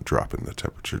 ounces isn't dropping the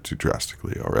temperature too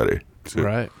drastically already.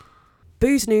 Right.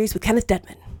 Booze News with Kenneth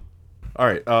Dedman. All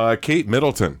right. Kate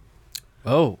Middleton.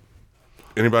 Oh,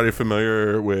 Anybody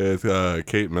familiar with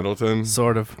Kate Middleton?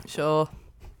 sort of. Sure.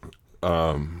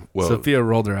 Well, Sophia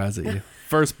rolled her eyes at you.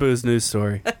 First booze news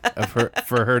story of her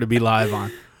for her to be live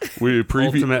on. we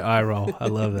Ultimate eye roll. I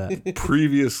love that.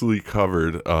 previously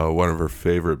covered one of her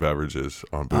favorite beverages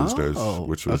on Booze News,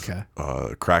 which was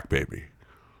Crack Baby.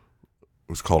 It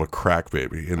was called a Crack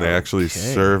Baby, and they actually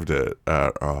served it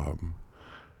at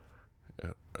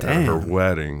her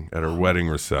wedding,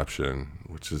 reception,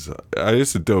 which is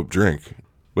it's a dope drink,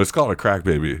 but it's called a Crack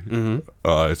Baby.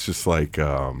 Mm-hmm. It's just like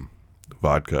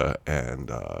vodka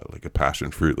and like a passion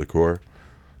fruit liqueur.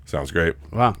 Sounds great.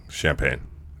 Wow. Champagne,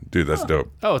 dude, that's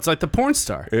dope. Oh, it's like the porn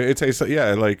star. It tastes like,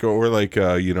 like, or like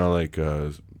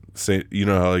Saint,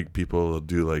 how like people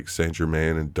do like Saint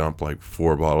Germain and dump like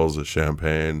 4 bottles of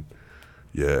champagne.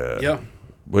 Yeah.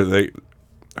 But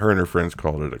her and her friends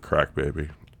called it a Crack Baby.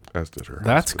 As did her.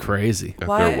 That's crazy.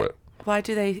 Why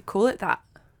do they call it that?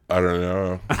 I don't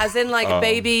know. As in like a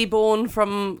baby born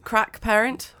from crack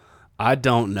parent? I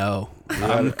don't know.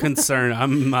 I'm concerned.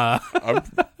 I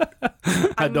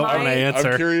don't want to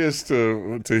answer. I'm curious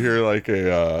to hear like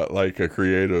a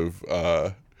creative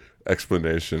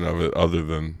explanation of it other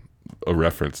than a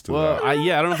reference to that. I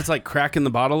don't know if it's like cracking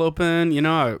the bottle open.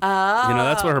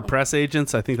 That's what her press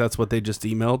agents. I think that's what they just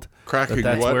emailed. Cracking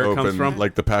that's what where it open? comes from?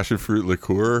 Like the passion fruit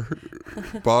liqueur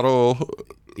bottle.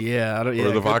 Yeah, I don't. Yeah,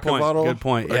 or the vodka bottle. Good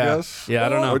point. I Yeah, guess. Yeah, I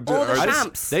don't know. Or the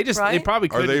champs. They probably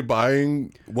Are couldn't. they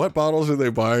buying? What bottles are they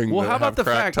buying? Well, that how about have the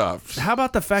crack fact? tops? How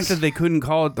about the fact that they couldn't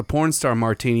call it the porn star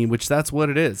martini, which that's what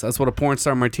it is. That's what a porn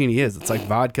star martini is. It's like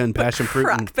vodka and passion fruit.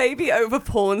 Crack baby over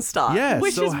porn star. Yeah.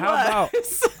 Which so is how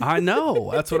worse? about? I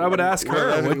know. That's what I would ask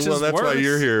her. Which is that's worse? why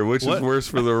you're here. Which is worse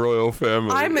for the royal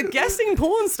family? I'm a guessing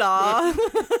porn star.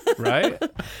 Right?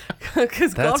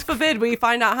 Because God forbid we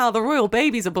find out how the royal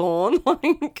babies are born.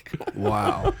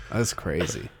 Wow, that's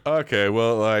crazy. Okay,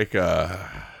 well, like,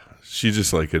 she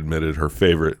just like admitted her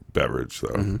favorite beverage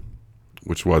though,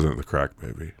 which wasn't the Crack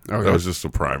Baby. Okay. That was just a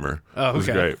primer. Oh, It was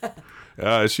okay.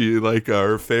 great. She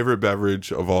her favorite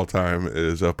beverage of all time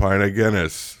is a pint of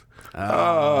Guinness.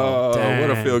 Oh, dang.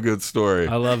 what a feel good story!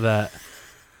 I love that.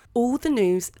 All the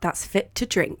news that's fit to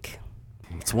drink.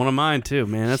 It's one of mine too,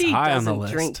 man. That's She high on the doesn't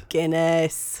list. drink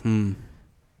Guinness.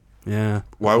 Yeah.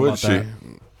 Why How would about she? that?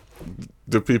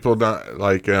 Do people not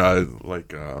like in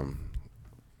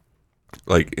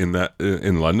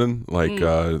London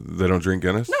they don't drink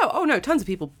Guinness? No, tons of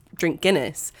people drink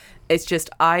Guinness. It's just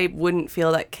I wouldn't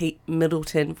feel that Kate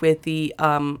Middleton, with the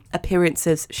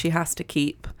appearances she has to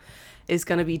keep, is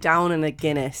going to be down in a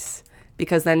Guinness,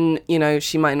 because then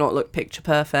she might not look picture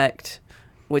perfect,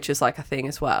 which is like a thing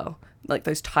as well. Like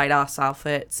those tight ass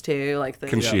outfits too. Like the,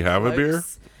 Can she have a beer?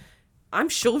 I'm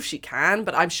sure she can,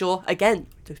 but I'm sure again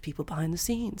those people behind the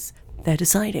scenes, they're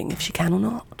deciding if she can or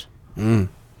not.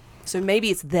 So maybe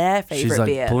it's their favorite She's like,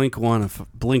 beer. blink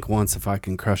once if I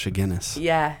can crush a Guinness.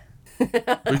 Yeah.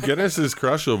 But Guinness is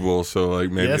crushable, so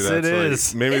like maybe Yes, that's it like,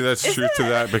 is. maybe that's Is truth to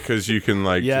that, because you can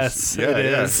like Yes, it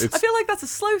is. is. I feel like that's a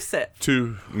slow sip.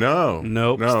 Nope.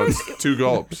 Nope. It's 2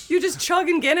 gulps. You're just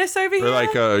chugging Guinness over here. Or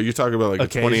like you talking about like a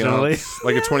 20 Occasionally. ounce,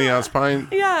 like a 20 ounce pint.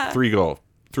 Yeah. 3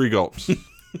 gulps.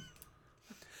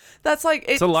 That's like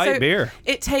It's a light beer.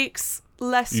 It takes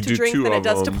less You to do drink 2 than it of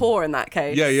does to them. pour in that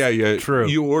case. Yeah.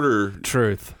 True.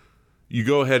 Truth. You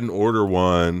go ahead and order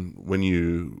one when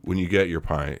you get your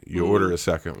pint. You order a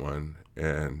second one,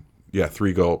 and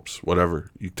 3 gulps,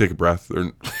 whatever. You take a breath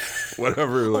or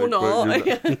whatever. Or not.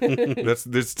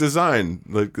 It's designed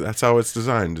like that's how it's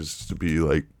designed, is to be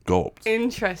like gulped.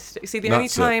 Interesting. See, the Not only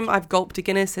sipped. time I've gulped a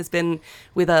Guinness has been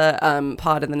with a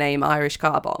part of the name Irish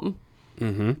Car Bomb.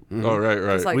 Oh right.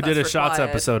 It's like, We did a that's shots required.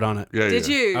 episode on it. Yeah. Did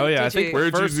you? Oh, yeah, Did I think you?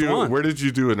 we're- Where First did you do? one. Where did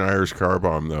you do an Irish car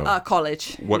bomb though?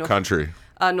 College. What country?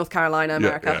 North Carolina,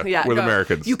 America. yeah. We're the go.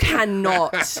 Americans. You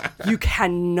cannot,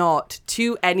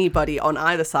 to anybody on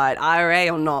either side, IRA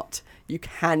or not, you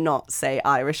cannot say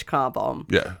Irish Car Bomb.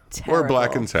 Yeah. Terrible. Or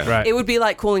black and tan. Right. It would be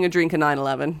like calling a drink a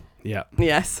 9/11. Yeah.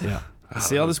 Yes. Yeah.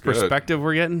 See all this good. perspective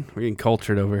we're getting? We're getting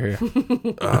cultured over here.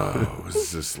 Oh,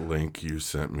 is this link you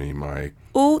sent me, Mike?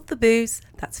 All the booze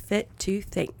that's fit to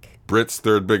think. Brits,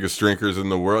 third biggest drinkers in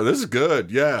the world. This is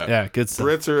good. Yeah. Yeah, good stuff.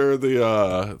 Brits are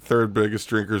the third biggest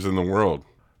drinkers in the world.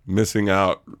 Missing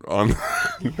out on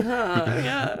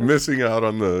missing out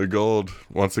on the gold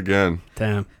once again.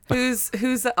 Damn. Who's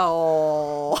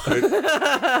oh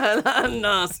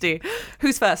nasty.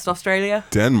 Who's first? Australia?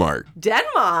 Denmark.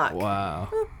 Denmark. Wow.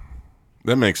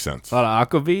 That makes sense. A lot of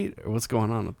aquavit? Or what's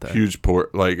going on up there? Huge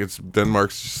port. Like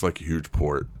Denmark's just like a huge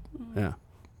port. Yeah.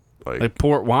 Like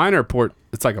port wine or port?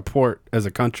 It's like a port as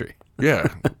a country. yeah.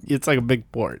 It's like a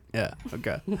big port. Yeah.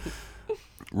 Okay.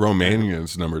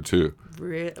 Romanian's number 2.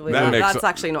 Really? That makes- That's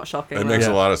actually not shocking. It though. makes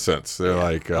Yeah. a lot of sense. They're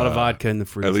like A lot of vodka in the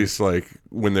freezer. at least like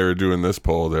when they were doing this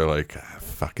poll, they're like,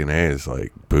 fucking A is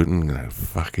like Putin gonna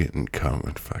fucking come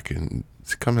and fucking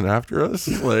is coming after us.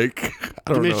 Like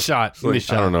I don't Give me know. a shot. It's Give me a like,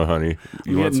 shot. I don't know, honey.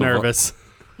 You get some nervous.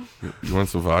 You want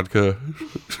some vodka?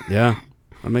 Yeah.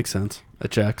 That makes sense. That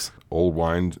checks. Old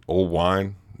wine.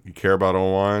 You care about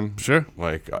old wine? Sure.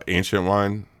 Like ancient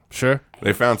wine? Sure.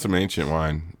 They found some ancient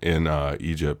wine in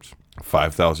Egypt,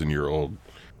 5,000-year-old.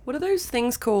 What are those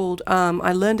things called?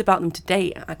 I learned about them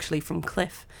today, actually, from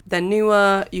Cliff. They're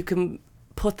newer. You can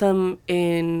put them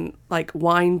in like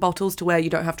wine bottles to where you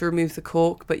don't have to remove the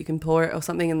cork, but you can pour it or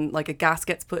something, and like a gas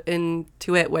gets put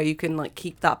into it where you can like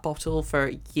keep that bottle for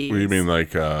years. What do you mean,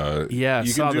 like? Yeah, I you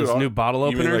saw those new bottle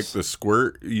You mean like openers. the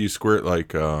squirt? You squirt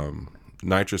like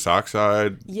nitrous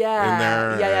oxide Yeah. in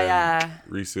there? Yeah.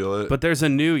 and Reseal it. But there's a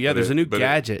new but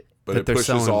gadget But that it they're pushes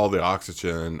selling. all the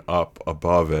oxygen up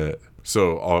above it.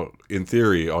 So in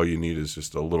theory, all you need is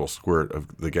just a little squirt of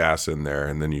the gas in there,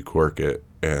 and then you cork it,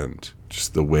 and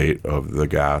just the weight of the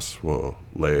gas will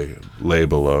lay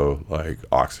below like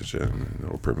oxygen, and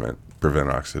it'll prevent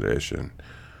oxidation.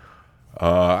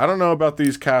 I don't know about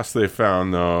these casts they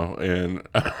found though in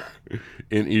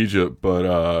in Egypt, but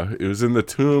it was in the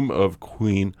tomb of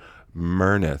Queen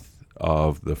Mernith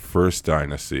of the First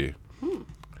Dynasty.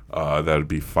 That would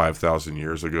be 5,000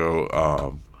 years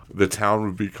ago. The town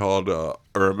would be called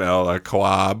Erm El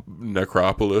Akwab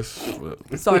Necropolis.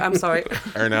 Sorry, I'm sorry.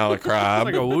 Erm El like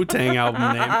Akwab. a Wu-Tang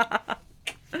album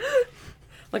name.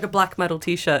 Like a black metal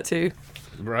T-shirt too.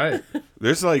 Right.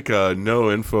 There's like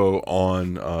no info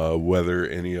on whether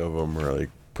any of them are like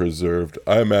preserved.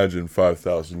 I imagine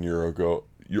 5,000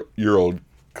 year old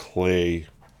clay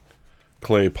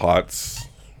pots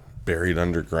buried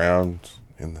underground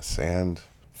in the sand,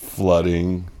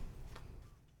 flooding.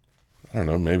 I don't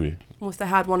know, maybe. Unless they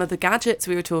had one of the gadgets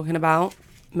we were talking about,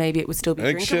 maybe it would still be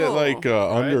Like drinkable. shit, like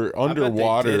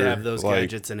underwater. They did have those like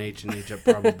gadgets in ancient Egypt,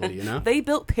 probably. You know. They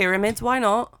built pyramids. Why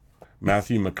not?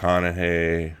 Matthew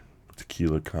McConaughey,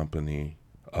 Tequila Company,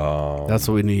 That's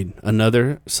what we need.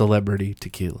 Another celebrity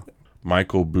tequila.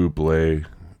 Michael Bublé,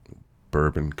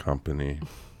 Bourbon Company,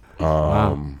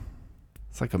 Wow.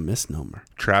 It's like a misnomer.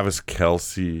 Travis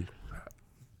Kelce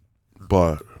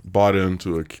bought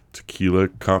into a tequila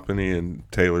company, and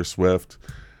Taylor Swift.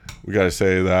 We got to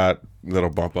say that'll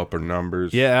bump up our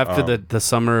numbers. Yeah, after the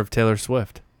summer of Taylor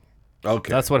Swift.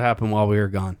 Okay. That's what happened while we were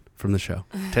gone from the show.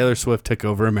 Taylor Swift took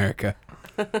over America.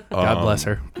 God bless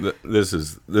her. This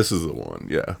is the one.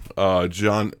 Yeah.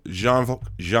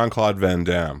 Jean-Claude Van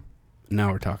Damme.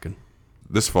 Now we're talking.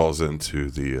 This falls into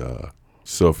the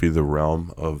Sophie the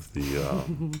realm of the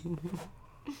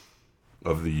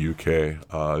of the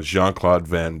UK. Jean-Claude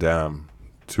Van Damme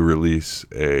to release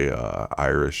a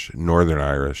Northern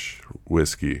Irish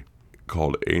whiskey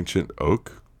called Ancient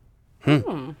Oak,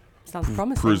 Sounds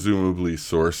promising. presumably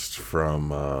sourced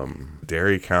from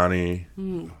Derry County.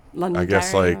 London I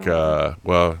guess Dairy. like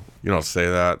well, you don't say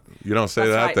that. You don't say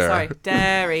That's that right,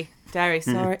 there. Sorry, Dairy.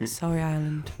 Sorry,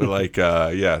 Ireland. But like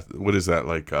yeah, what is that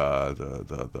like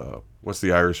the what's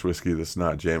the Irish whiskey that's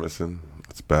not Jameson?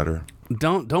 It's better.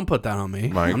 Don't put that on me.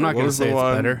 Mike, I'm not what going to was say the it's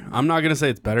one? better. I'm not going to say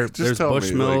it's better. Just There's tell me,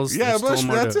 Bushmills. like, yeah, There's still Bush.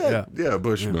 more That's to- it. Yeah,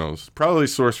 Bushmills. Probably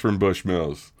sourced from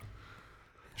Bushmills.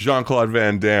 Jean-Claude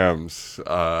Van Damme's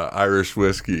Irish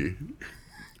whiskey.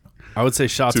 I would say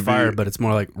shots To be- fired, but it's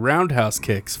more like roundhouse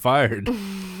kicks fired.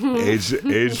 aged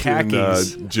in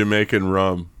Khakis. Jamaican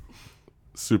rum.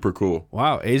 Super cool.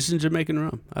 Wow, Asian Jamaican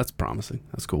rum. That's promising.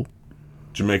 That's cool.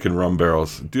 Jamaican rum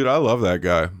barrels. Dude, I love that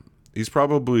guy. He's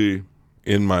probably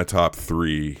in my top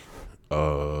 3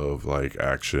 of like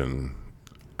action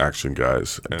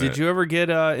guys. And Did you ever get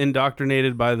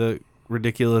indoctrinated by the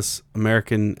ridiculous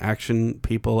American action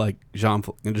people like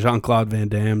Jean-Claude Van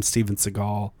Damme, Steven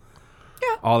Seagal?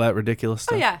 Yeah. All that ridiculous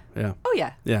stuff? Oh yeah. Yeah. Oh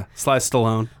yeah. Yeah. Sly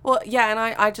Stallone. Well, yeah, and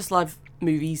I just love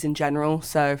movies in general,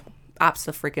 so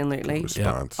Absolutely.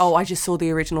 response. Oh, I just saw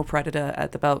the original Predator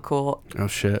at the Belt Court. Oh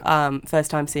shit.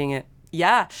 First time seeing it.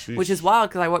 Yeah, which is wild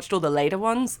because I watched all the later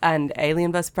ones and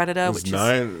Alien vs Predator, which is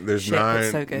There's shit,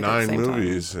 but so good at the nine same time.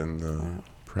 movies in the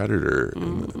Predator.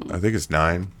 I think it's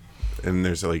 9, and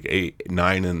there's like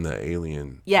 9 in the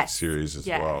Alien series as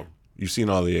well. You've seen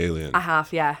all the Alien. I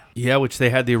have, yeah. Yeah, which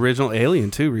they had the original Alien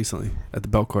too recently at the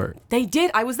Bell Court. They did.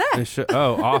 I was there.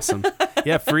 Oh, awesome.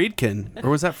 Yeah, Friedkin.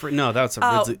 Or was that No, that's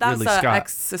Ridley Scott.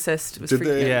 Exorcist. Was Did Friedkin.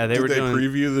 they? Yeah, they did were they doing.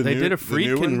 preview the They new, did a the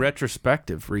new Friedkin one?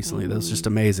 retrospective recently. That was just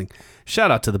amazing.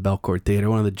 Shout out to the Belcourt Theater,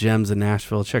 one of the gems in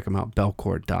Nashville. Check them out,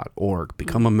 belcourt.org.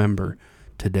 Become a member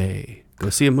today.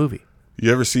 Go see a movie.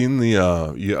 You ever seen the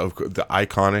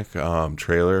iconic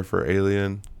trailer for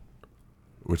Alien,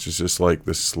 which is just like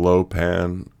the slow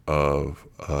pan of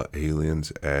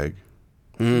alien's egg?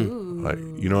 Like,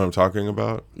 you know what I'm talking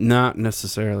about? Not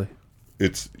necessarily.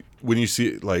 It's when you see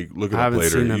it, like, look it I up haven't later.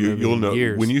 seen that movie You'll in know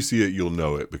years. when you see it. You'll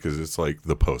know it because it's like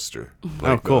the poster,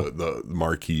 like cool. the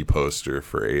marquee poster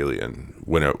for Alien.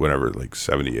 Whenever like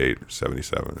 78 or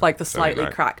 77, Like the slightly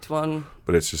 79. cracked one.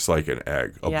 But it's just like an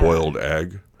egg, a Yeah. boiled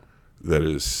egg that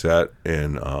is set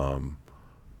in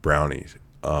brownies.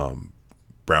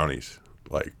 Brownies,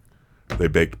 like they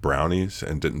baked brownies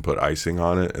and didn't put icing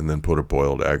on it, and then put a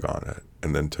boiled egg on it,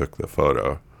 and then took the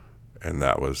photo, and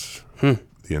that was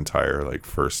the entire like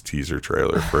first teaser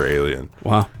trailer for Alien.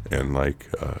 Wow. And like,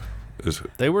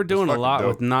 They were doing a fucking lot dope.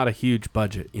 with not a huge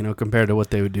budget, compared to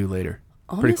what they would do later.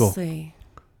 Pretty cool. Honestly.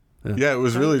 yeah, it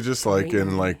was really just like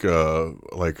in like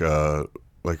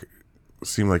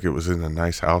seemed like it was in a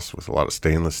nice house with a lot of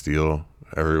stainless steel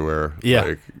everywhere. Yeah.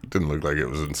 Like, it didn't look like it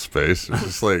was in space. It was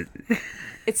just like,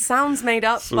 It sounds made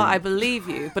up, but I believe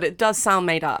you. But it does sound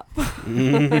made up.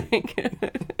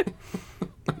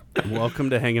 Welcome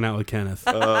to hanging out with Kenneth.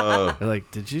 They're like,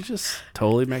 did you just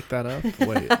totally make that up?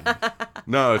 Wait.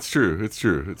 no, it's true. It's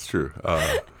true. It's true.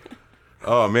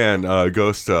 Oh man,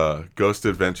 Ghost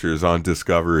Adventures on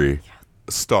Discovery.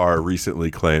 Star recently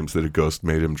claims that a ghost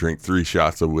made him drink 3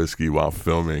 shots of whiskey while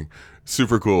filming.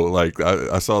 Super cool. Like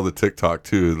I saw the TikTok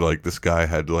too. Like this guy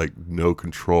had like no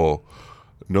control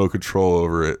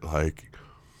over it.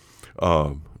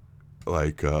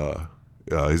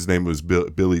 His name was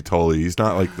Billy Tully. He's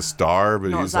not like the star,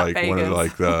 but Not he's Zach like one of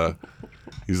Bagans.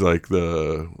 he's like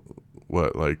the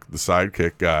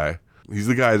sidekick guy. He's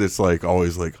the guy that's like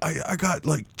always like, I got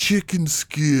like chicken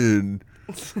skin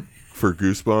for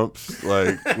Goosebumps.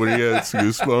 Like when he has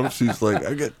Goosebumps, he's like,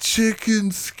 I got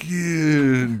chicken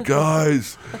skin,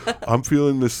 guys. I'm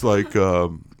feeling this like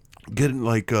getting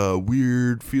like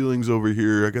weird feelings over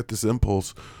here. I got this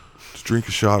impulse to drink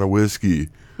a shot of whiskey.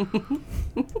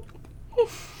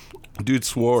 Dude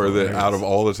swore that out of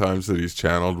all the times that he's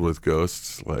channeled with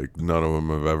ghosts, like none of them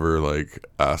have ever like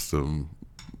asked him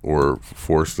or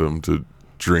forced him to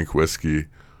drink whiskey.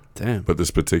 Damn. But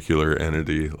this particular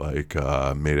entity like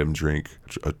made him drink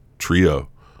a trio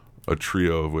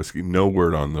of whiskey. No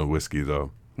word on the whiskey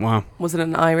though. Wow. Was it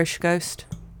an Irish ghost?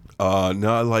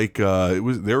 No, like it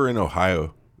was. They were in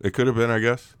Ohio. It could have been, I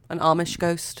guess. An Amish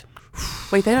ghost?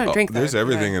 Wait, they don't drink that. There's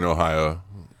everything in Ohio.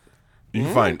 You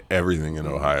can find everything in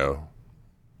Ohio.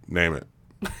 Name it.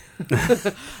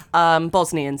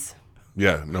 Bosnians.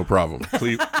 Yeah, no problem.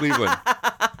 Cleveland.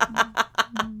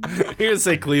 You're going to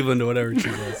say Cleveland or whatever she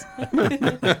was.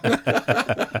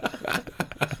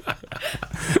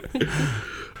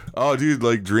 Oh, dude,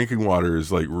 like drinking water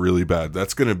is like really bad.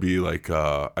 That's gonna be like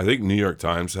I think New York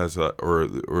Times has or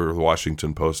the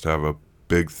Washington Post have a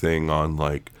big thing on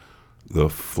like the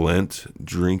Flint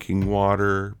drinking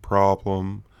water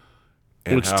problem.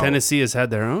 And Which how Tennessee has had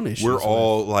their own issues. we're with.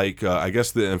 all like I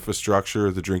guess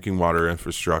the drinking water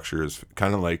infrastructure is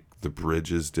kind of like the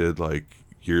bridges did like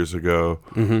years ago.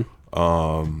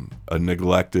 A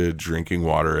neglected drinking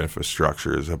water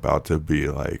infrastructure is about to be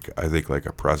like I think like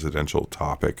a presidential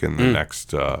topic in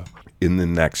the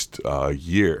next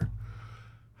year.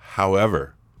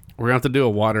 However, We're going to have to do a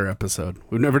water episode.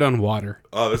 We've never done water.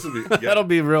 oh, this would be That'll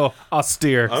be real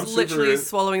austere. I'm Literally super,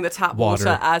 swallowing the tap Water.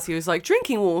 water as he was like,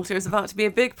 drinking water is about to be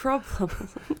a big problem.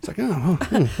 It's like,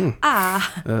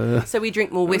 oh, So we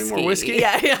drink more whiskey. more whiskey?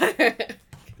 Yeah.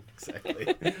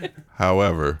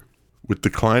 However, with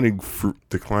declining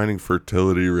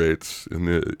fertility rates in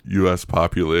the U.S.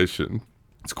 population,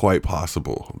 it's quite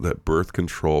possible that birth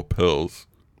control pills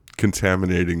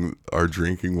contaminating our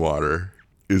drinking water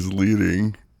is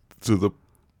leading to the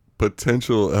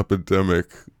potential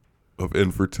epidemic of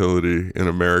infertility in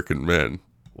American men.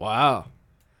 wow.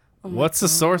 What's the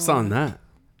source on that?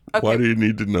 Why do you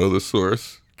need to know the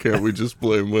source? Can't we just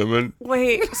blame women?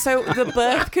 Wait, so the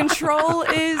birth control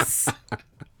is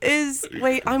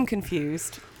Wait, I'm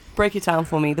confused. Break it down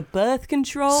for me. The birth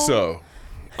control? So,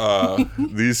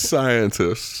 these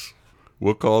scientists,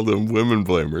 we'll call them women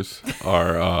blamers,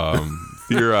 are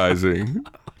theorizing.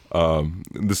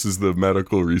 This is the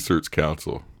Medical Research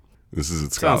Council. This is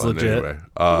in Sounds Scotland legit. anyway.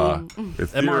 They're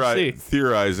MRC.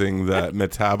 theorizing that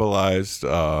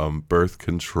metabolized birth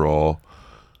control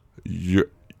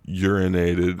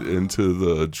urinated into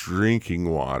the drinking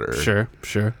water. Sure.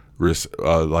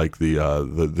 Like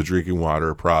the drinking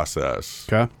water process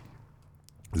Okay.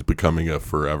 is becoming a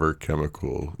forever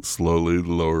chemical, slowly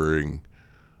lowering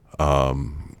the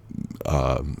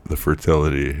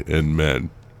fertility in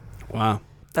men. Wow.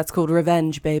 That's called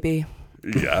revenge, baby.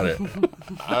 You got it.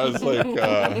 I was like,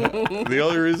 the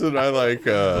only reason I went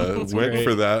great.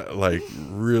 for that,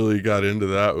 really got into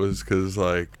that was because,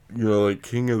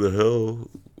 King of the Hill,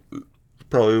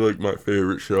 probably my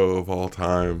favorite show of all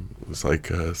time. It was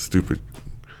a stupid,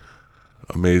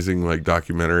 amazing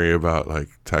documentary about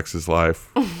Texas life.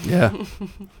 Yeah.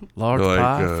 Large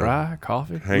pie, uh, fry,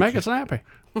 coffee. Hank- Make it snappy.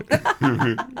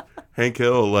 Hank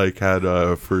Hill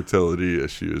had fertility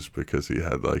issues because he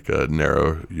had a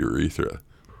narrow urethra.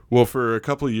 Well, for a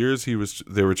couple of years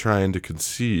they were trying to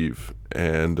conceive,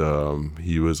 and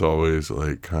he was always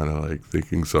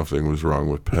thinking something was wrong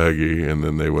with Peggy, and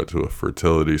then they went to a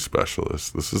fertility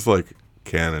specialist. This is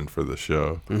canon for the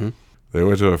show. Mm-hmm. They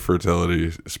went to a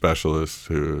fertility specialist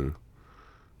who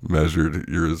measured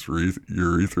his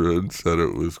urethra and said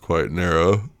it was quite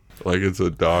narrow, like it's a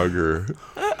dog or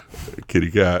a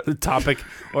kitty cat. A topic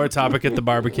at the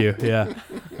barbecue. Yeah.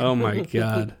 Oh my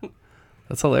God.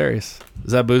 That's hilarious.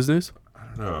 Is that booze news?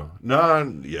 No,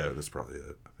 yeah, that's probably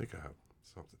it. I think I have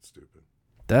something stupid.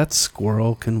 That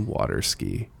squirrel can water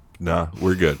ski. Nah,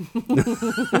 we're good.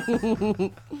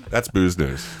 That's booze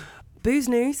news. Booze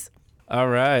news. All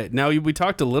right. Now we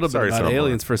talked a little Sorry, bit about Sophia.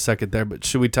 aliens for a second there, but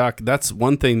should we talk? That's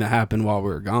one thing that happened while we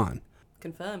were gone.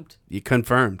 Confirmed. You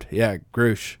confirmed. Yeah,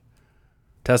 Grush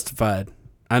testified.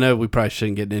 I know we probably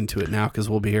shouldn't get into it now because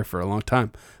we'll be here for a long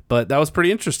time, but that was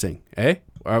pretty interesting, eh?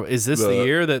 Or is this the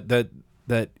year that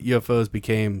UFOs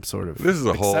became sort of This is a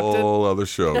accepted? whole other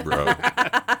show, bro.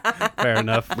 Fair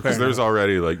enough. Because there's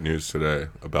already news today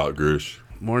about Grush.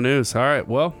 More news. All right.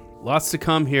 Well, lots to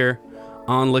come here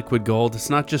on Liquid Gold. It's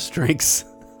not just drinks.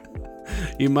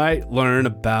 You might learn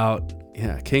about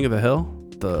King of the Hill,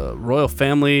 the royal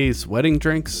family's wedding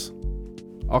drinks,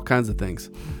 all kinds of things.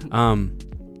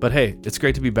 But hey, it's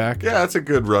great to be back. Yeah, it's a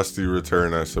good rusty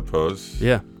return, I suppose.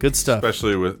 Yeah, good stuff.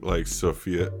 Especially with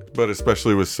Sophia, but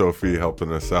especially with Sophie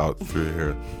helping us out through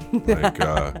here.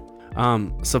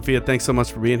 Sophia, thanks so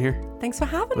much for being here. Thanks for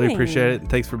having me. Really appreciate it. And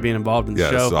thanks for being involved in the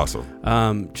Yeah, show. this is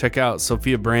awesome. Check out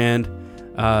Sophia Brand.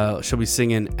 She'll be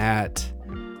singing at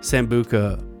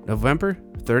Sambuca November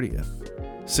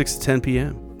 30th, 6 to 10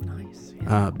 p.m.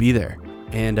 Nice. Be there.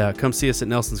 And come see us at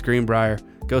Nelson's Greenbrier.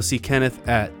 Go see Kenneth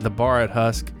at the bar at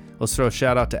Husk. Let's throw a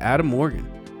shout out to Adam Morgan,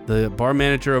 the bar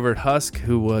manager over at Husk,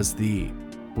 who was the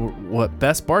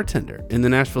best bartender in the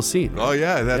Nashville scene. Oh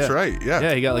yeah, that's right.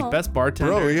 Yeah, he got best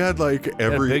bartender. Bro, he had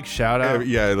every big shout out.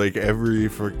 Every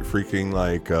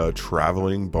freaking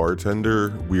traveling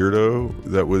bartender weirdo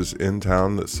that was in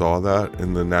town that saw that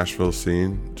in the Nashville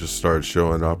scene just started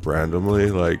showing up randomly,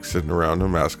 sitting around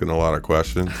him asking a lot of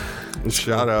questions.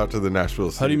 Shout out to the Nashville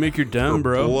scene. How do you make your dime, for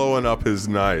bro? blowing up his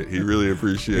night. He really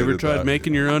appreciated it. You ever tried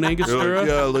making your own Angostura?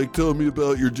 Yeah, tell me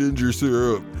about your ginger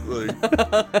syrup.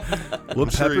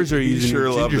 What peppers are you using in your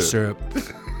loved ginger it. syrup?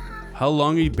 How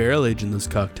long are you barrel aging those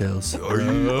cocktails?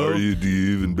 Do you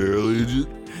even barrel age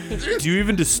it? Do you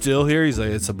even distill here? He's like,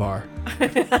 it's a bar.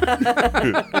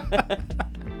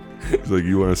 He's like,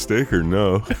 you want a steak or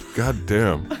no? God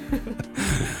damn.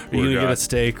 Are you gonna get a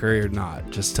steak or you're not?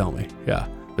 Just tell me. Yeah.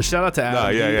 But shout out to Adam. Nah,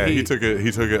 yeah. He took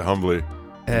it humbly,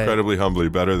 incredibly humbly.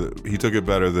 He took it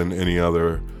better than any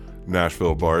other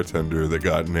Nashville bartender that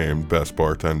got named best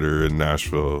bartender in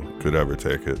Nashville could ever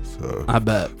take it. So I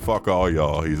bet. fuck all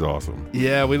y'all. He's awesome.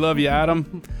 Yeah, we love you,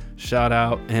 Adam. Shout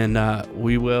out, and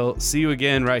we will see you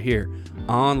again right here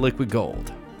on Liquid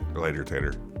Gold. Later,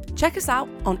 Tater. Check us out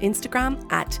on Instagram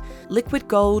at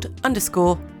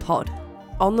liquidgold_pod.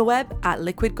 On the web at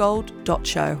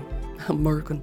liquidgold.show. American.